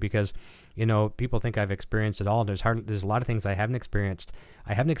stuff with me, because people think I've experienced it all. There's a lot of things I haven't experienced.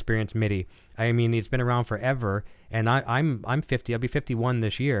 I haven't experienced MIDI. I mean, it's been around forever, and I'm 50. I'll be 51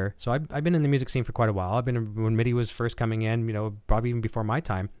 this year, so I've been in the music scene for quite a while. I've been when MIDI was first coming in, probably even before my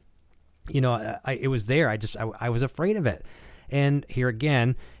time. It was there. I was afraid of it. And here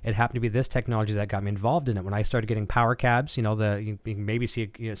again, it happened to be this technology that got me involved in it. When I started getting power cabs, you can maybe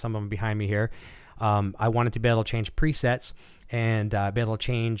see some of them behind me here. I wanted to be able to change presets and be able to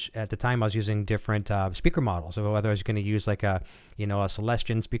change. At the time, I was using different speaker models. So whether I was going to use like a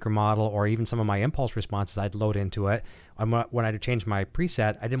Celestion speaker model, or even some of my impulse responses, I'd load into it. When I'd change my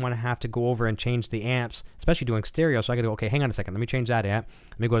preset, I didn't want to have to go over and change the amps, especially doing stereo. So I got to go, okay, hang on a second, let me change that amp.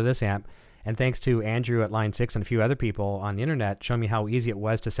 Let me go to this amp. And thanks to Andrew at Line 6 and a few other people on the internet showing me how easy it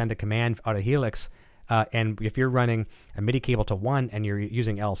was to send a command out of Helix. And if you're running a MIDI cable to one and you're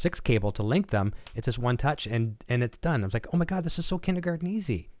using L6 cable to link them, it's just one touch and it's done. I was like, oh my God, this is so kindergarten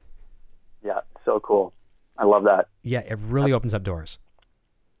easy. Yeah, so cool. I love that. Yeah, it really opens up doors.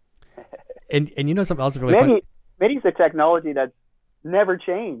 And something else is really fun? MIDI's a technology that's never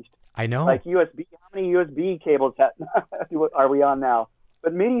changed. I know. Like USB, how many USB cables are we on now?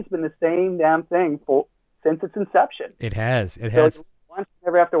 But MIDI's been the same damn thing since its inception. It has. So you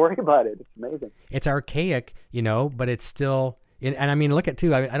never have to worry about it. It's amazing. It's archaic, but it's still. And I mean, look at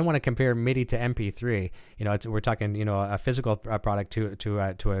too. I don't want to compare MIDI to MP3. We're talking, a physical product to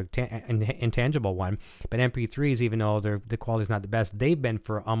an intangible one. But MP3s, even though the quality's not the best, they've been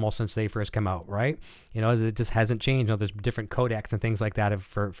for almost since they first come out, right? It just hasn't changed. There's different codecs and things like that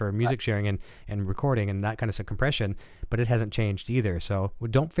for music sharing and recording and that kind of compression, but it hasn't changed either. So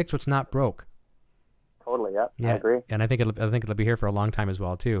don't fix what's not broke. Totally, yeah. I agree. And I think it'll be here for a long time as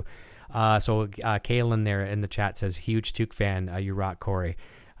well too. So Kaylin there in the chat says, huge Toque fan, you rock, Cory.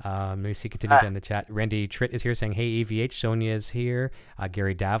 Let me see, continue down the chat. Randy Tritt is here saying, hey, EVH. Sonia is here.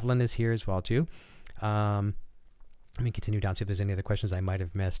 Gary Davlin is here as well too. Let me continue down, see if there's any other questions I might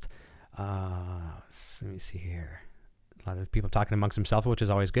have missed. Let me see here. A lot of people talking amongst themselves, which is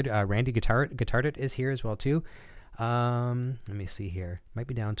always good. Randy Guitardit is here as well too. Let me see here. Might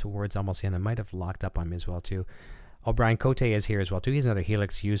be down towards almost the end. I might have locked up on me as well too. Oh, Brian Cote is here as well too. He's another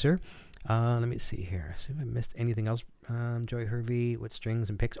Helix user. Let me see here. See if I missed anything else. Joy Hervey, what strings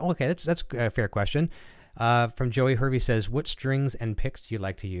and picks? Oh, okay, that's a fair question. From Joey Hervey says, what strings and picks do you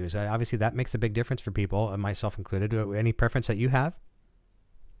like to use? Obviously, that makes a big difference for people, myself included. Any preference that you have?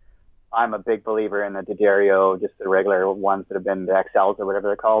 I'm a big believer in the D'Addario, just the regular ones that have been the XLs or whatever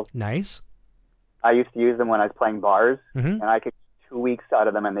they're called. Nice. I used to use them when I was playing bars, and I could get 2 weeks out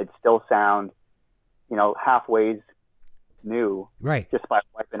of them, and they'd still sound, halfway new, right? Just by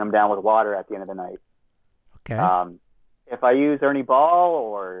wiping them down with water at the end of the night. Okay. If I use Ernie Ball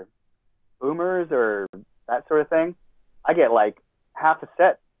or Boomers or that sort of thing, I get like half a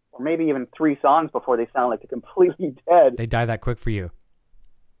set or maybe even 3 songs before they sound like they're completely dead. They die that quick for you?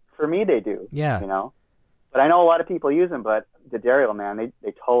 For me, they do. Yeah. But I know a lot of people use them, but D'Addario, man,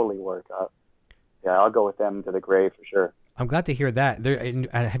 they totally work up. Yeah, I'll go with them to the grave for sure. I'm glad to hear that.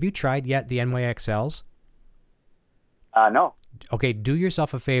 Have you tried yet the NYXLs? No. Okay, do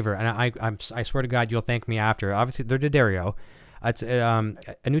yourself a favor, and I swear to God, you'll thank me after. Obviously, they're D'Addario. It's a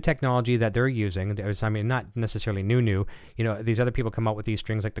new technology that they're using. I mean, not necessarily new. These other people come out with these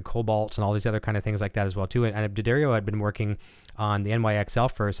strings like the Cobalts and all these other kind of things like that as well too. And D'Addario had been working on the NYXL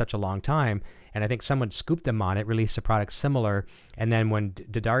for such a long time, and I think someone scooped them on it, released a product similar, and then when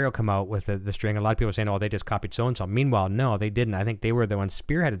D'Addario come out with the string, a lot of people are saying, oh, they just copied so-and-so. Meanwhile, no, they didn't. I think they were the ones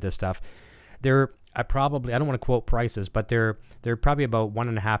spearheaded this stuff. They're I don't want to quote prices, but they're probably about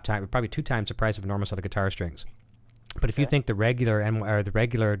 1.5 times, probably 2 times the price of a normal set of guitar strings. But if you think the regular the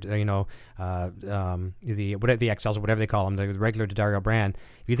XLs or whatever they call them, the regular D'Addario brand,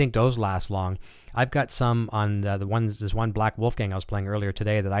 if you think those last long, I've got some on there's one Black Wolfgang I was playing earlier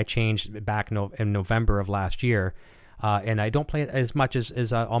today that I changed back in November of last year. And I don't play it as much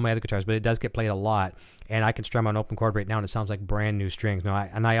as all my other guitars, but it does get played a lot. And I can strum on open chord right now, and it sounds like brand new strings. Now,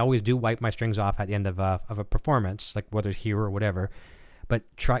 I always do wipe my strings off at the end of a performance, like whether it's here or whatever. But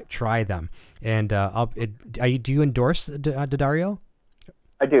try them. And do you endorse D'Addario?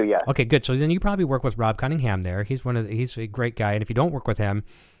 I do, yeah. Okay, good. So then you probably work with Rob Cunningham there. He's a great guy. And if you don't work with him,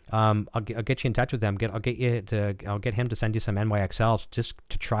 I'll get you in touch with them. I'll get him to send you some NYXLs just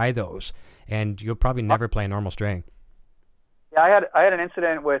to try those, and you'll probably never play a normal string. Yeah, I had an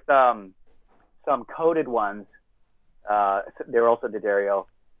incident with some coated ones. They were also D'Addario,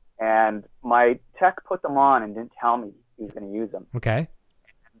 and my tech put them on and didn't tell me he was going to use them. Okay.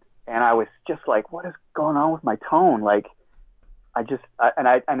 And I was just like, what is going on with my tone? Like, I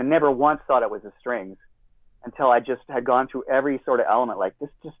never once thought it was the strings until I just had gone through every sort of element. Like,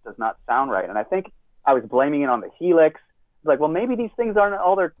 this just does not sound right. And I think I was blaming it on the Helix. Like, well, maybe these things aren't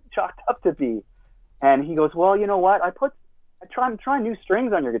all they're chalked up to be. And he goes, well, you know what? I'm trying new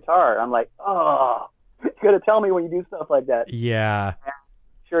strings on your guitar. I'm like, oh, you got to tell me when you do stuff like that. Yeah. And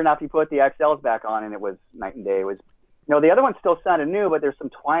sure enough, he put the XLs back on, and it was night and day. It was, the other one still sounded new, but there's some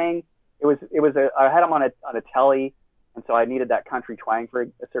twang. I had them on a telly, and so I needed that country twang for a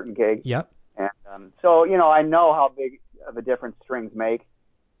certain gig. Yep. And so, I know how big of a difference strings make.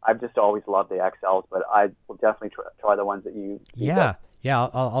 I've just always loved the XLs, but I will definitely try the ones that you. Yeah. Yeah,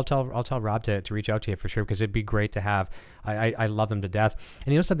 I'll tell Rob to reach out to you for sure, because it'd be great to have. I love them to death.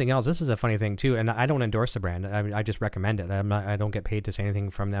 And something else, this is a funny thing too, and I don't endorse the brand. I just recommend it. I don't get paid to say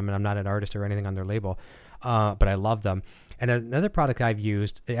anything from them, and I'm not an artist or anything on their label. But I love them. And another product I've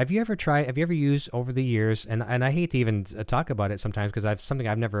used, have you ever used over the years, and I hate to even talk about it sometimes because something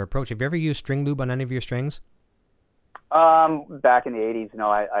I've never approached. Have you ever used string lube on any of your strings? Back in the 80s, no,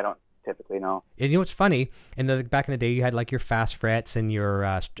 I don't typically, no. And what's funny, back in the day, you had like your fast frets and your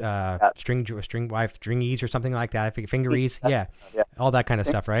stringies or something like that, fingeries, yeah, all that kind of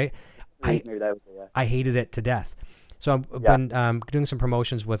stuff, right? I hated it to death. So I've been doing some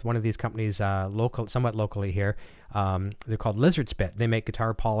promotions with one of these companies, somewhat locally here. They're called Lizard Spit. They make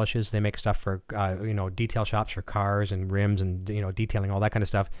guitar polishes. They make stuff for detail shops for cars and rims and detailing, all that kind of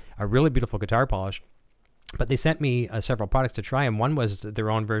stuff. A really beautiful guitar polish. But they sent me several products to try, and one was their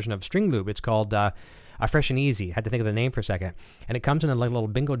own version of string lube. It's called Fresh and Easy. I had to think of the name for a second. And it comes in a little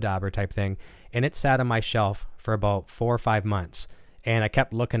bingo dauber type thing, and it sat on my shelf for about 4 or 5 months. And I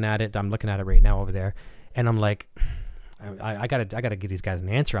kept looking at it. I'm looking at it right now over there, and I'm like, I gotta give these guys an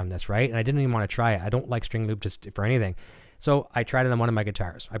answer on this, right? And I didn't even want to try it. I don't like string lube just for anything. So I tried it on one of my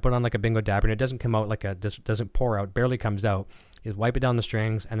guitars. I put on like a bingo dabber, and it doesn't come out doesn't pour out, barely comes out. Is wipe it down the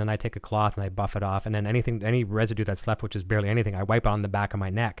strings, and then I take a cloth and I buff it off, and then any residue that's left, which is barely anything, I wipe it on the back of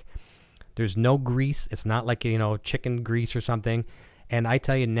my neck. There's no grease. It's not like chicken grease or something. And I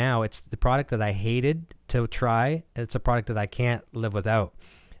tell you now, it's the product that I hated to try. It's a product that I can't live without.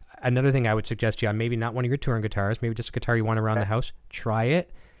 Another thing I would suggest to you, on maybe not one of your touring guitars, maybe just a guitar you want around the house, try it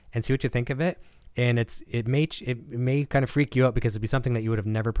and see what you think of it. And it may kind of freak you out because it'd be something that you would have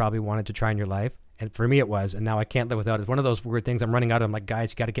never probably wanted to try in your life. And for me it was, and now I can't live without it. It's one of those weird things. I'm running out of. I'm like,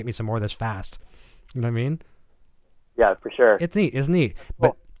 guys, you got to get me some more of this fast. You know what I mean? Yeah, for sure. It's neat. It's neat.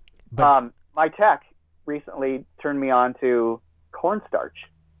 But my tech recently turned me on to cornstarch.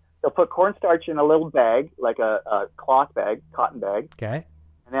 They'll put cornstarch in a little bag, like a cloth bag, cotton bag. Okay.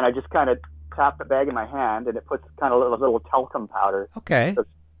 And then I just kind of tap the bag in my hand, and it puts kind of a little talcum powder. Okay.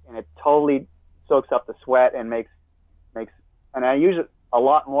 And it totally soaks up the sweat and makes. And I use it a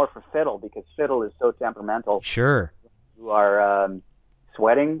lot more for fiddle, because fiddle is so temperamental. Sure. You are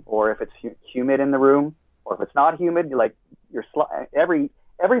sweating, or if it's humid in the room, or if it's not humid, like every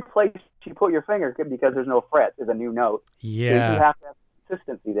place you put your finger, because there's no fret, is a new note. Yeah. So you have to have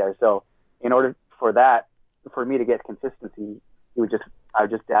consistency there. So in order for me to get consistency, I would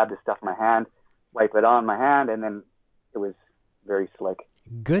just dab the stuff in my hand, wipe it on my hand, and then it was very slick.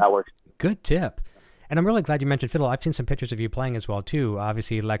 Good. That works. Good tip. And I'm really glad you mentioned fiddle. I've seen some pictures of you playing as well, too.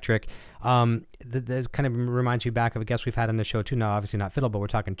 Obviously, electric. This kind of reminds me back of a guest we've had on the show, too. Now, obviously not fiddle, but we're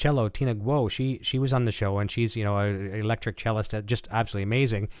talking cello. Tina Guo, she was on the show, and she's, an electric cellist, just absolutely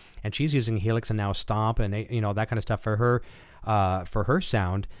amazing. And she's using Helix and now Stomp and, that kind of stuff for her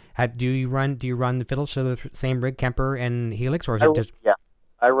sound. Do you run the fiddles to the same rig, Kemper and Helix, or is it just... Yeah.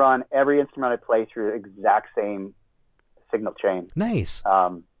 I run every instrument I play through the exact same signal chain. Nice.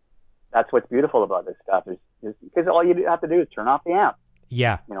 That's what's beautiful about this stuff, is because all you have to do is turn off the amp.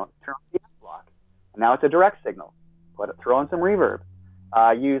 Yeah. Turn off the amp block. And now it's a direct signal. Throw in some reverb.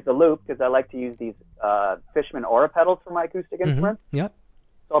 Use the loop, because I like to use these Fishman Aura pedals for my acoustic instruments. Yep.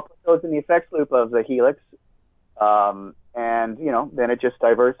 So I'll put those in the effects loop of the Helix, and then it just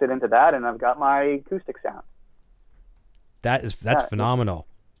diverts it into that, and I've got my acoustic sound. That's phenomenal.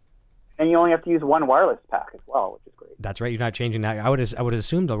 And you only have to use one wireless pack as well, which is great. That's right. You're not changing that. I would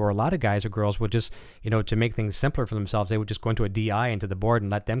assume there were a lot of guys or girls would just, to make things simpler for themselves, they would just go into a DI into the board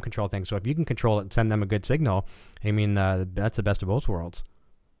and let them control things. So if you can control it and send them a good signal, I mean, that's the best of both worlds.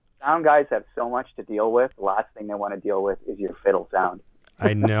 Sound guys have so much to deal with. The last thing they want to deal with is your fiddle sound.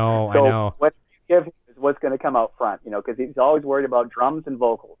 I know. So I know. what you give him is what's going to come out front, because he's always worried about drums and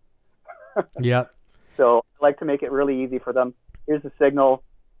vocals. Yep. So I like to make it really easy for them. Here's the signal.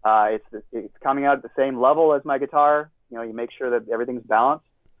 It's coming out at the same level as my guitar. You make sure that everything's balanced.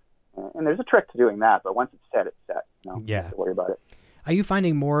 And there's a trick to doing that, but once it's set, it's set. Yeah. You don't have to worry about it. Are you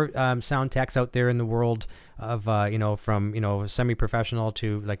finding more sound techs out there in the world of, from, semi-professional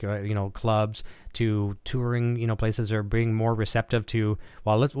to clubs to touring, places are being more receptive to,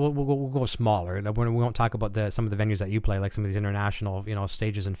 well, we'll go smaller. We won't talk about some of the venues that you play, like some of these international,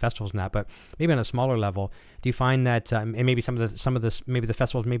 stages and festivals and that, but maybe on a smaller level, do you find that, and maybe some of the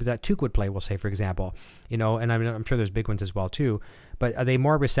festivals, maybe that Toque would play, we'll say, for example, and I'm sure there's big ones as well too, but are they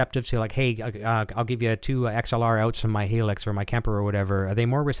more receptive to like, hey, I'll give you 2 XLR outs from my Helix or my Kemper or whatever? Are they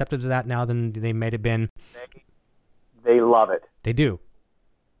more receptive to that now than they might have been? They love it. They do.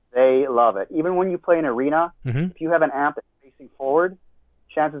 They love it. Even when you play an arena, if you have an amp that's facing forward,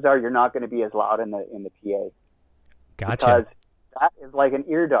 chances are you're not going to be as loud in the PA. Gotcha. Because that is like an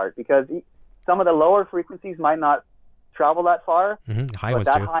ear dart. Because some of the lower frequencies might not travel that far, high but ones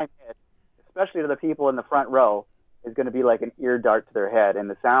that do. high mid, especially to the people in the front row, is going to be like an ear dart to their head. And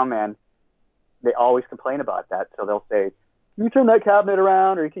the sound man, they always complain about that. So they'll say, can you turn that cabinet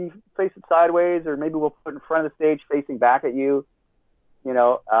around, or can you face it sideways, or maybe we'll put it in front of the stage facing back at you.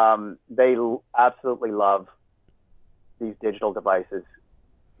 They absolutely love these digital devices.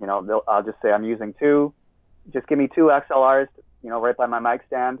 I'll just say I'm using 2. Just give me 2 XLRs, right by my mic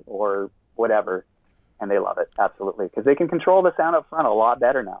stand or whatever, and they love it absolutely, because they can control the sound up front a lot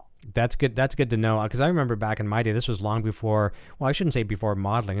better now. That's good. That's good to know, because I remember back in my day, this was long before, well, I shouldn't say before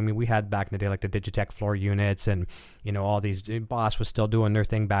modeling. I mean, we had back in the day like the Digitech floor units and, all these, Boss was still doing their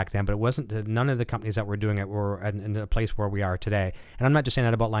thing back then, but it wasn't, none of the companies that were doing it were in a place where we are today. And I'm not just saying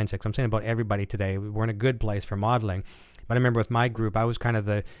that about Line 6, I'm saying about everybody today. We're in a good place for modeling. But I remember with my group, I was kind of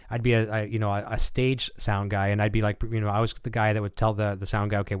I'd be a stage sound guy, and I'd be like, I was the guy that would tell the sound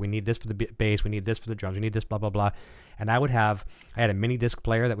guy, okay, we need this for the bass, we need this for the drums, we need this, blah, blah, blah. And I had a mini disc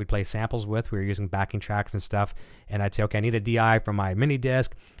player that we'd play samples with. We were using backing tracks and stuff. And I'd say, okay, I need a DI from my mini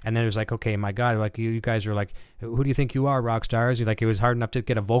disc. And then it was like, okay, my God, like you guys are like, who do you think you are, rock stars? It was hard enough to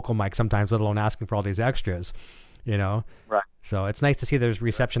get a vocal mic sometimes, let alone asking for all these extras. Right. So it's nice to see there's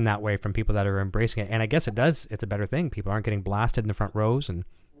reception that way from people that are embracing it. And I guess it's a better thing. People aren't getting blasted in the front rows. And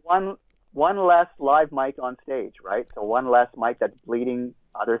one less live mic on stage, right? So one less mic that's bleeding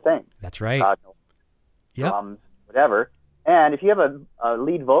other things. That's right. Drums, whatever. And if you have a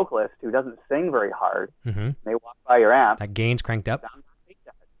lead vocalist who doesn't sing very hard, and they walk by your amp, that gain's cranked up.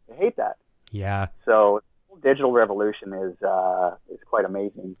 They hate that. Yeah. So the whole digital revolution is quite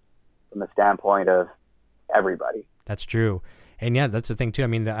amazing from the standpoint of everybody. That's true. And yeah, that's the thing too. I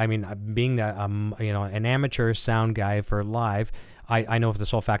mean, being an amateur sound guy for live, I know if the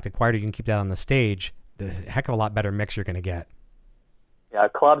sole fact that quieter, you can keep that on the stage, the heck of a lot better mix you're going to get. Yeah,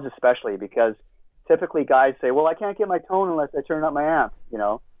 clubs especially, because typically guys say, well, I can't get my tone unless I turn up my amp,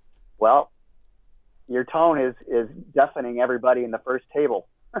 Well, your tone is deafening everybody in the first table.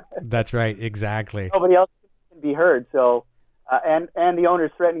 That's right, exactly. Nobody else can be heard, so and the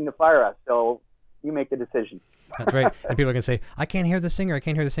owner's threatening to fire us, so you make the decision. That's right. And people are going to say, I can't hear the singer.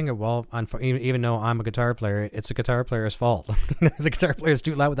 Well, even though I'm a guitar player, it's the guitar player's fault. The guitar player's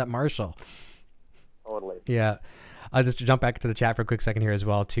too loud with that Marshall. Totally. Yeah. I'll just jump back to the chat for a quick second here as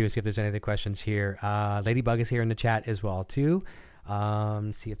well, too, see if there's any other questions here. Ladybug is here in the chat as well, too.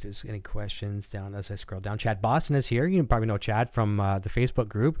 See if there's any questions down as I scroll down. Chad Boston is here. You probably know Chad from the Facebook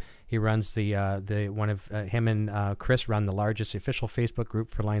group. He runs him and Chris run the largest official Facebook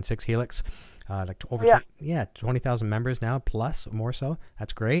group for Line 6 Helix. Over 20,000 members now, plus more so.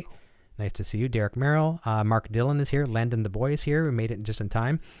 That's great. Nice to see you. Derek Merrill. Mark Dillon is here. Landon the Boy is here. We made it just in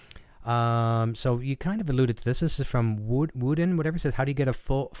time. So you kind of alluded to this. This is from Wooden, whatever. Says, how do you get a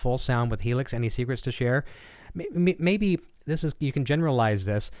full sound with Helix? Any secrets to share? Maybe this is, you can generalize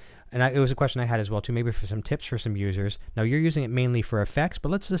this. And it was a question I had as well, too, maybe for some tips for some users. Now, you're using it mainly for effects, but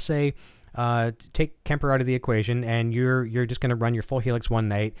let's just say take Kemper out of the equation, and you're just going to run your full Helix one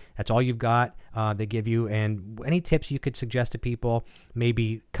night. That's all you've got. They give you, and any tips you could suggest to people,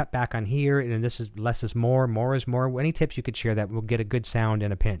 maybe cut back on here, and this is less is more is more. Any tips you could share that will get a good sound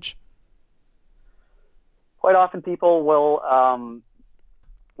in a pinch? Quite often people will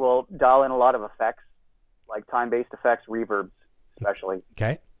dial in a lot of effects, like time-based effects, reverbs especially.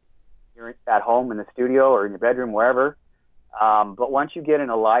 Okay. You're at home in the studio or in your bedroom, wherever. But once you get in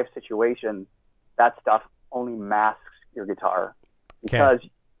a live situation, that stuff only masks your guitar, because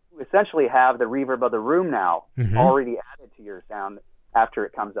you essentially have the reverb of the room now already added to your sound after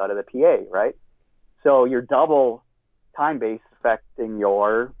it comes out of the PA, right? So you're double time-based affecting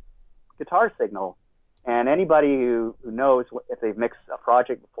your guitar signal. And anybody who knows if they've mixed a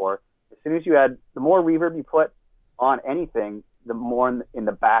project before, as soon as you add, the more reverb you put on anything, the more in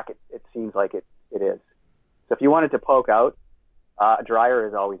the back it seems like it is. So if you want it to poke out, a dryer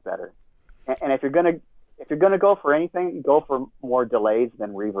is always better. And if you're gonna go for anything, go for more delays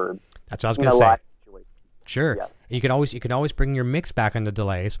than reverb. That's what I was gonna say. Sure. Yeah. You can always bring your mix back on the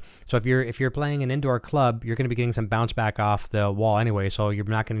delays. So if you're playing an indoor club, you're going to be getting some bounce back off the wall anyway, so you're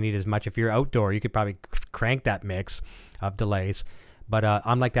not going to need as much. If you're outdoor, you could probably crank that mix of delays. But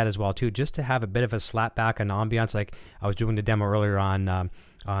I'm like that as well too, just to have a bit of a slap back and ambiance. Like I was doing the demo earlier on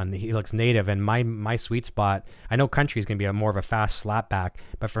Helix Native, and my sweet spot, I know country is going to be more of a fast slap back,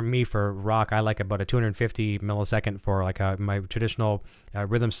 but for me, for rock, I like about a 250 millisecond for like my traditional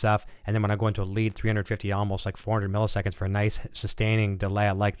rhythm stuff, and then when I go into a lead, 350, almost like 400 milliseconds for a nice sustaining delay.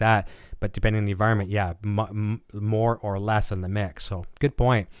 I like that, but depending on the environment, yeah, more or less in the mix. So good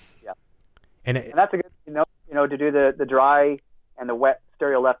point. Yeah, and that's a good to do the dry and the wet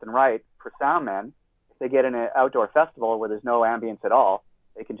stereo left and right for sound men. If they get in an outdoor festival where there's no ambience at all,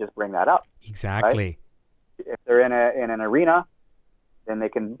 they can just bring that up. Exactly. Right? If they're in an arena, then they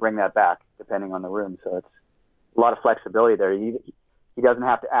can bring that back depending on the room. So it's a lot of flexibility there. He doesn't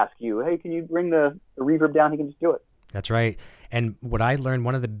have to ask you, hey, can you bring the reverb down? He can just do it. That's right. And what I learned,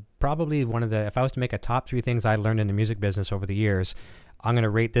 if I was to make a top 3 things I learned in the music business over the years, I'm going to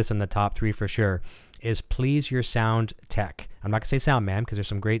rate this in the top 3 for sure, is please your sound tech. I'm not going to say sound man, because there's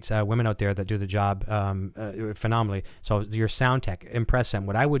some great women out there that do the job phenomenally. So your sound tech, impress them.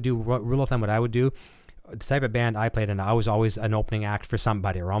 What I would do, rule of thumb, what I would do, the type of band I played in, I was always an opening act for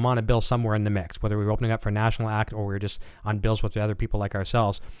somebody, or I'm on a bill somewhere in the mix, whether we were opening up for a national act or we were just on bills with other people like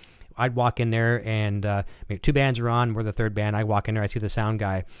ourselves. I'd walk in there and maybe 2 bands are on, we're the 3rd band. I walk in there, I see the sound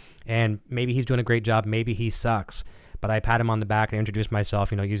guy, and maybe he's doing a great job, maybe he sucks. But I pat him on the back and introduce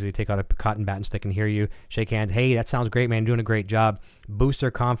myself. Usually take out a cotton batton so they can hear you, shake hands. Hey, that sounds great, man. Doing a great job. Boost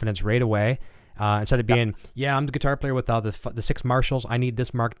their confidence right away. Instead of being, I'm the guitar player with all the 6 Marshalls. I need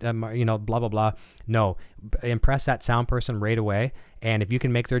this mark, blah, blah, blah. No, impress that sound person right away. And if you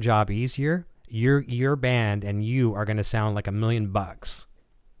can make their job easier, your band and you are going to sound like $1 million.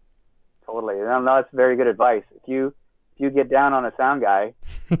 Totally. And that's very good advice. If you get down on a sound guy,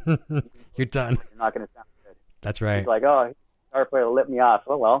 you're done. You're not going to sound. That's right. He's like, oh, guitar player will let me off.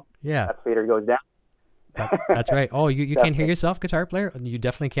 Oh, well, yeah. That fader goes down. That's right. Oh, you can't hear yourself, guitar player? You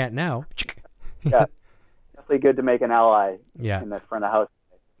definitely can't now. Yeah, definitely good to make an ally in the front of the house.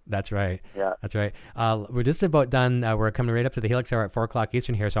 That's right. Yeah. That's right. We're just about done. We're coming right up to the Helix hour at 4 o'clock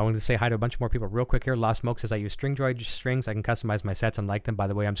Eastern here. So I wanted to say hi to a bunch more people real quick here. Lost Smoke says, I use String Droid strings. I can customize my sets and like them. By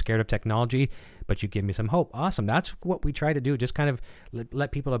the way, I'm scared of technology, but you give me some hope. Awesome. That's what we try to do. Just kind of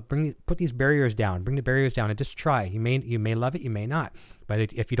let people put these barriers down, bring the barriers down, and just try. You may love it, you may not.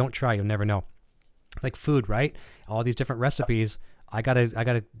 But if you don't try, you'll never know. Like food, right? All these different recipes. I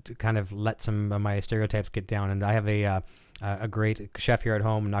gotta kind of let some of my stereotypes get down. And I have a great chef here at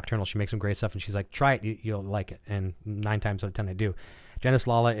home, Nocturnal. She makes some great stuff, and she's like, try it, you'll like it. And 9 times out of 10 I do. Janice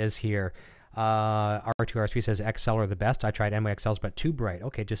Lala is here. R2R3 says XL are the best. I tried NYXLs, but too bright.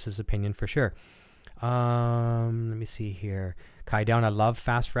 Okay, just his opinion for sure. Let me see here. Kai Down, I love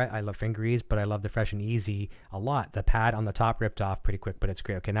fast fret. I love finger ease, but I love the fresh and easy a lot. The pad on the top ripped off pretty quick, but it's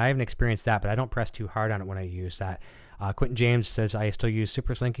great. Okay, now I haven't experienced that, but I don't press too hard on it when I use that. Quentin James says, I still use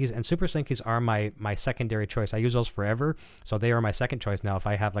Super Slinkies, and Super Slinkies are my secondary choice. I use those forever, so they are my second choice now. If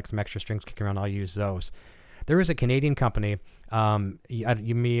I have like some extra strings kicking around, I'll use those. There is a Canadian company,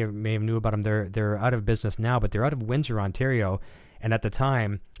 you may have knew about them. They're out of business now, but they're out of Windsor, Ontario. And at the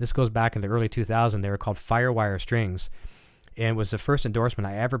time, this goes back in the early 2000s, they were called Firewire Strings. And it was the first endorsement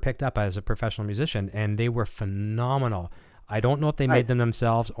I ever picked up as a professional musician, and they were phenomenal. I don't know if they made them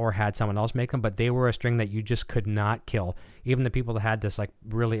themselves or had someone else make them, but they were a string that you just could not kill. Even the people that had this like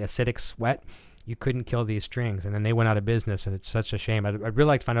really acidic sweat, you couldn't kill these strings. And then they went out of business, and it's such a shame. I'd really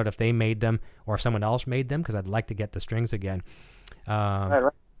like to find out if they made them or if someone else made them, because I'd like to get the strings again.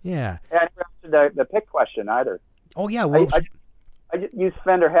 Right. Yeah. I never answered the pick question either. Oh, yeah. Well, I just use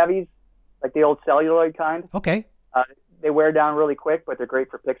Fender Heavies, like the old celluloid kind. Okay. They wear down really quick, but they're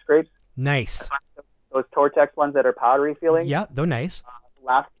great for pick scrapes. Nice. Those Tortex ones that are powdery feeling. Yeah, they're nice.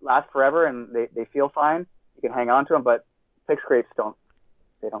 Last forever, and they feel fine. You can hang on to them, but pick scrapes don't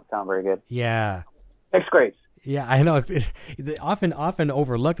sound very good. Yeah. Pick scrapes. Yeah, I know. Often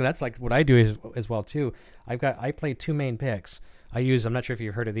overlooked. That's like what I do as well too. I play 2 main picks. I'm not sure if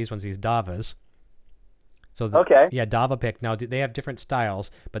you've heard of these ones, these Davas. So okay. Yeah, Dava pick. Now they have different styles,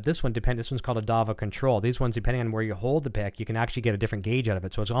 but this one's called a Dava Control. These ones, depending on where you hold the pick, you can actually get a different gauge out of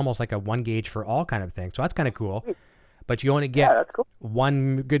it. So it's almost like a 1 gauge for all kind of things. So that's kind of cool. But you only get that's cool.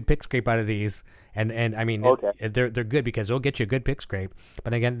 1 good pick scrape out of these, and I mean they're good because they'll get you a good pick scrape. But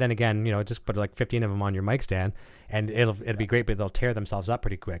then again, just put like 15 of them on your mic stand, and it'll be great. But they'll tear themselves up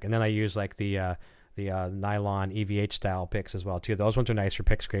pretty quick. And then I use like the nylon EVH style picks as well too. Those ones are nice for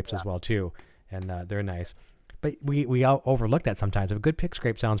pick scrapes as well too. And they're nice. But we overlook that sometimes. If a good pick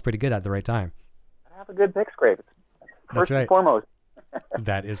scrape sounds pretty good at the right time. I have a good pick scrape. First and foremost.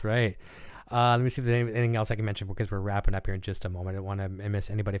 That is right. Let me see if there's anything else I can mention, because we're wrapping up here in just a moment. I don't want to miss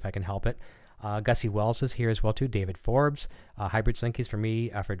anybody if I can help it. Gussie Wells is here as well too. David Forbes. Hybrid Slinkies for me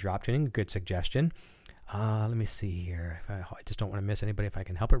for drop tuning. Good suggestion. Let me see here. I just don't want to miss anybody if I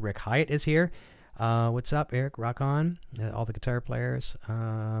can help it. Rick Hyatt is here. What's up, Eric? Rock on. All the guitar players.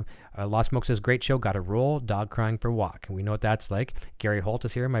 Lost Smoke says, great show. Got a roll. Dog crying for walk. And we know what that's like. Gary Holt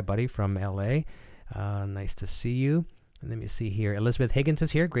is here, my buddy from LA. Nice to see you. Let me see here. Elizabeth Higgins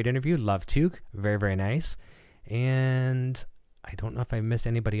is here. Great interview. Love Toque. Very, very nice. And I don't know if I missed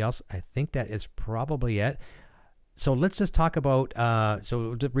anybody else. I think that is probably it. So let's just talk about,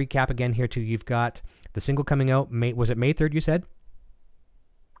 so to recap again here too, you've got the single coming out. Was it May 3rd you said?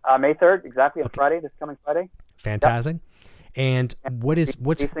 May 3rd, exactly, on Friday, this coming Friday. Fantastic. Yep. And what's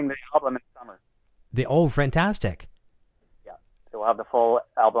releasing the album in summer? Fantastic. Yeah. So we'll have the full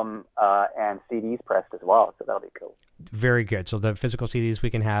album and CDs pressed as well, so that'll be cool. Very good. So the physical CDs we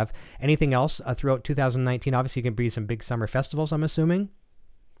can have. Anything else throughout 2019? Obviously, you can be some big summer festivals, I'm assuming.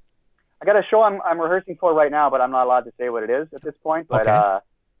 I got a show I'm rehearsing for right now, but I'm not allowed to say what it is at this point. But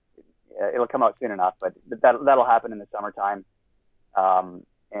it'll come out soon enough. But that'll happen in the summertime.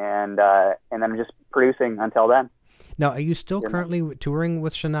 And I'm just producing until then. Now, are you still currently touring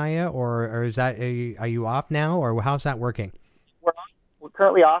with Shania, or is that are you off now, or how's that working? We're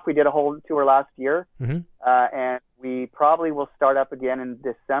currently off. We did a whole tour last year, mm-hmm. And we probably will start up again in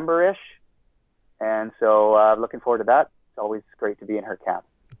December-ish. And so looking forward to that. It's always great to be in her camp.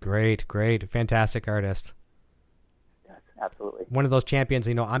 Great, fantastic artist. Yes, absolutely. One of those champions.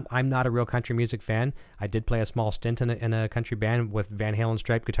 I'm not a real country music fan. I did play a small stint in a country band with Van Halen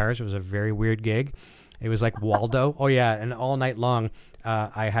striped guitars. It was a very weird gig. It was like Waldo. Oh yeah, and all night long,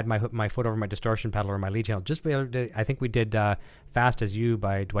 I had my foot over my distortion pedal or my lead channel. Just the other day, I think we did "Fast as You"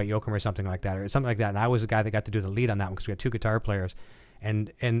 by Dwight Yoakam or something like that. And I was the guy that got to do the lead on that one because we had 2 guitar players.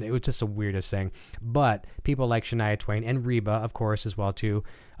 And it was just the weirdest thing. But people like Shania Twain and Reba, of course, as well too,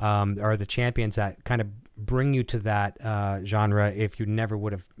 are the champions that kind of bring you to that genre if you never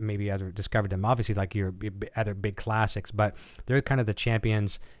would have maybe ever discovered them? Obviously, like your other big classics, but they're kind of the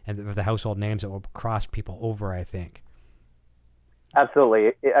champions and the household names that will cross people over, I think.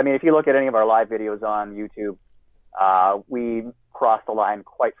 Absolutely. I mean, if you look at any of our live videos on YouTube, we cross the line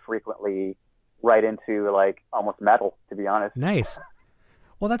quite frequently right into like almost metal, to be honest. Nice.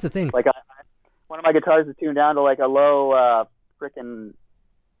 Well, that's the thing. Like one of my guitars is tuned down to like a low frickin'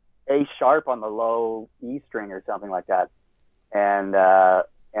 A sharp on the low E string or something like that, and I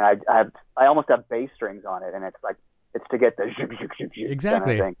almost have bass strings on it, and it's like it's to get the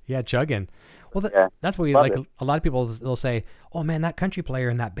exactly kind of yeah, chugging. Well, that's what we Love like. it. A lot of people, they'll say, "Oh man, that country player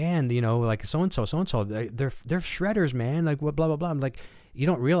in that band, you know, like so and so, they're shredders, man. Like what, blah blah blah." I'm like, you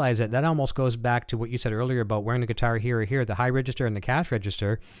don't realize it. That almost goes back to what you said earlier about wearing the guitar here or here, the high register and the cash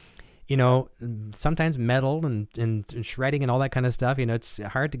register. You know, sometimes metal and shredding and all that kind of stuff. You know, it's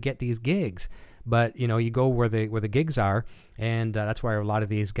hard to get these gigs, but you know, you go where the gigs are, and that's why a lot of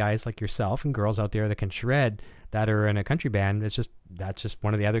these guys like yourself and girls out there that can shred that are in a country band. That's just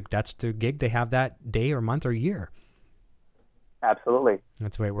one of the other. That's the gig they have that day or month or year. Absolutely.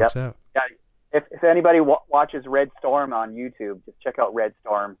 That's the way it works out. Yeah. If anybody watches Red Storm on YouTube, just check out Red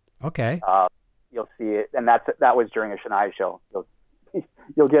Storm. Okay. You'll see it, and that was during a Shania show.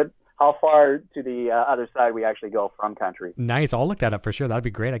 You'll get how far to the other side we actually go from country. Nice. I'll look that up for sure. That'd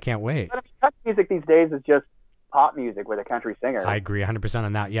be great. I can't wait. But I mean, country music these days is just pop music with a country singer. I agree 100%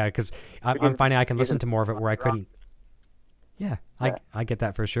 on that. Yeah, because I'm finding I can listen to more of it where I couldn't. Yeah, I get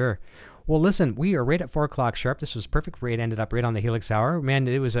that for sure. Well, listen, we are right at 4 o'clock sharp. This was perfect. It ended up right on the Helix Hour. Man,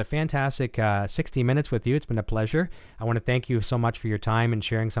 it was a fantastic 60 minutes with you. It's been a pleasure. I want to thank you so much for your time and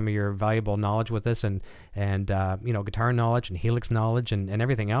sharing some of your valuable knowledge with us and you know, guitar knowledge and Helix knowledge and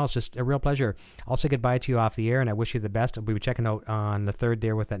everything else. Just a real pleasure. I'll say goodbye to you off the air, and I wish you the best. We'll be checking out on the 3rd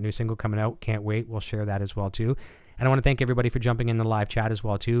there with that new single coming out. Can't wait. We'll share that as well, too. And I want to thank everybody for jumping in the live chat as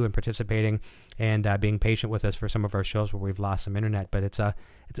well, too, and participating and being patient with us for some of our shows where we've lost some internet. But it's a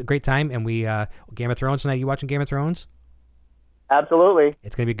great time, and we Game of Thrones tonight. You watching Game of Thrones? Absolutely.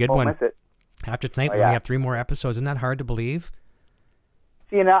 It's going to be a good Won't one. miss it. After tonight, we only have 3 more episodes. Isn't that hard to believe?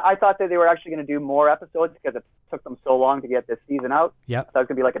 See, and I thought that they were actually going to do more episodes because it took them so long to get this season out. Yep. I thought it was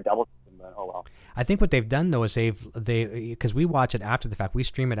going to be like a double season, but oh well. I think what they've done, though, is because we watch it after the fact. We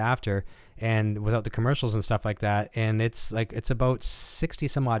stream it after and without the commercials and stuff like that. And it's about 60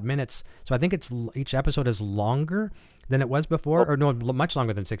 some odd minutes. So I think each episode is longer than it was before, or no, much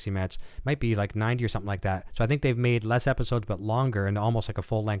longer than 60 minutes. Might be like 90 or something like that. So I think they've made less episodes but longer and almost like a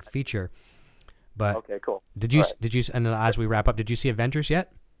full length feature. But okay, cool. Did you and as we wrap up, did you see Avengers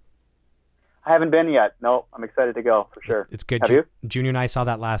yet? I haven't been yet. No, I'm excited to go for sure. It's good. Have you? Junior and I saw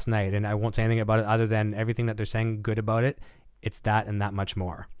that last night, and I won't say anything about it other than everything that they're saying good about it. It's that and that much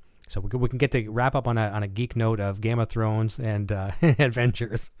more. So we can get to wrap up on a geek note of Game of Thrones and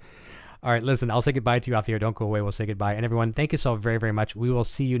Avengers. All right, listen, I'll say goodbye to you off the air. Don't go away. We'll say goodbye. And everyone, thank you so very, very much. We will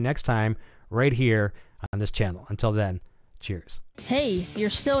see you next time right here on this channel. Until then, cheers. Hey,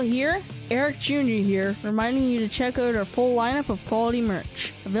 you're still here? Eric Jr. here, reminding you to check out our full lineup of quality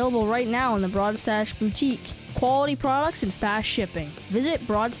merch. Available right now in the Broadstash Boutique. Quality products and fast shipping. Visit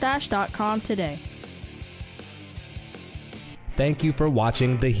broadstash.com today. Thank you for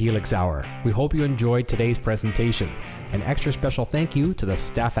watching the Helix Hour. We hope you enjoyed today's presentation. An extra special thank you to the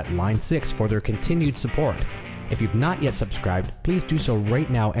staff at Line 6 for their continued support. If you've not yet subscribed, please do so right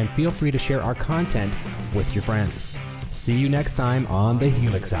now and feel free to share our content with your friends. See you next time on the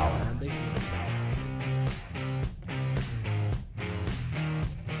Helix Hour.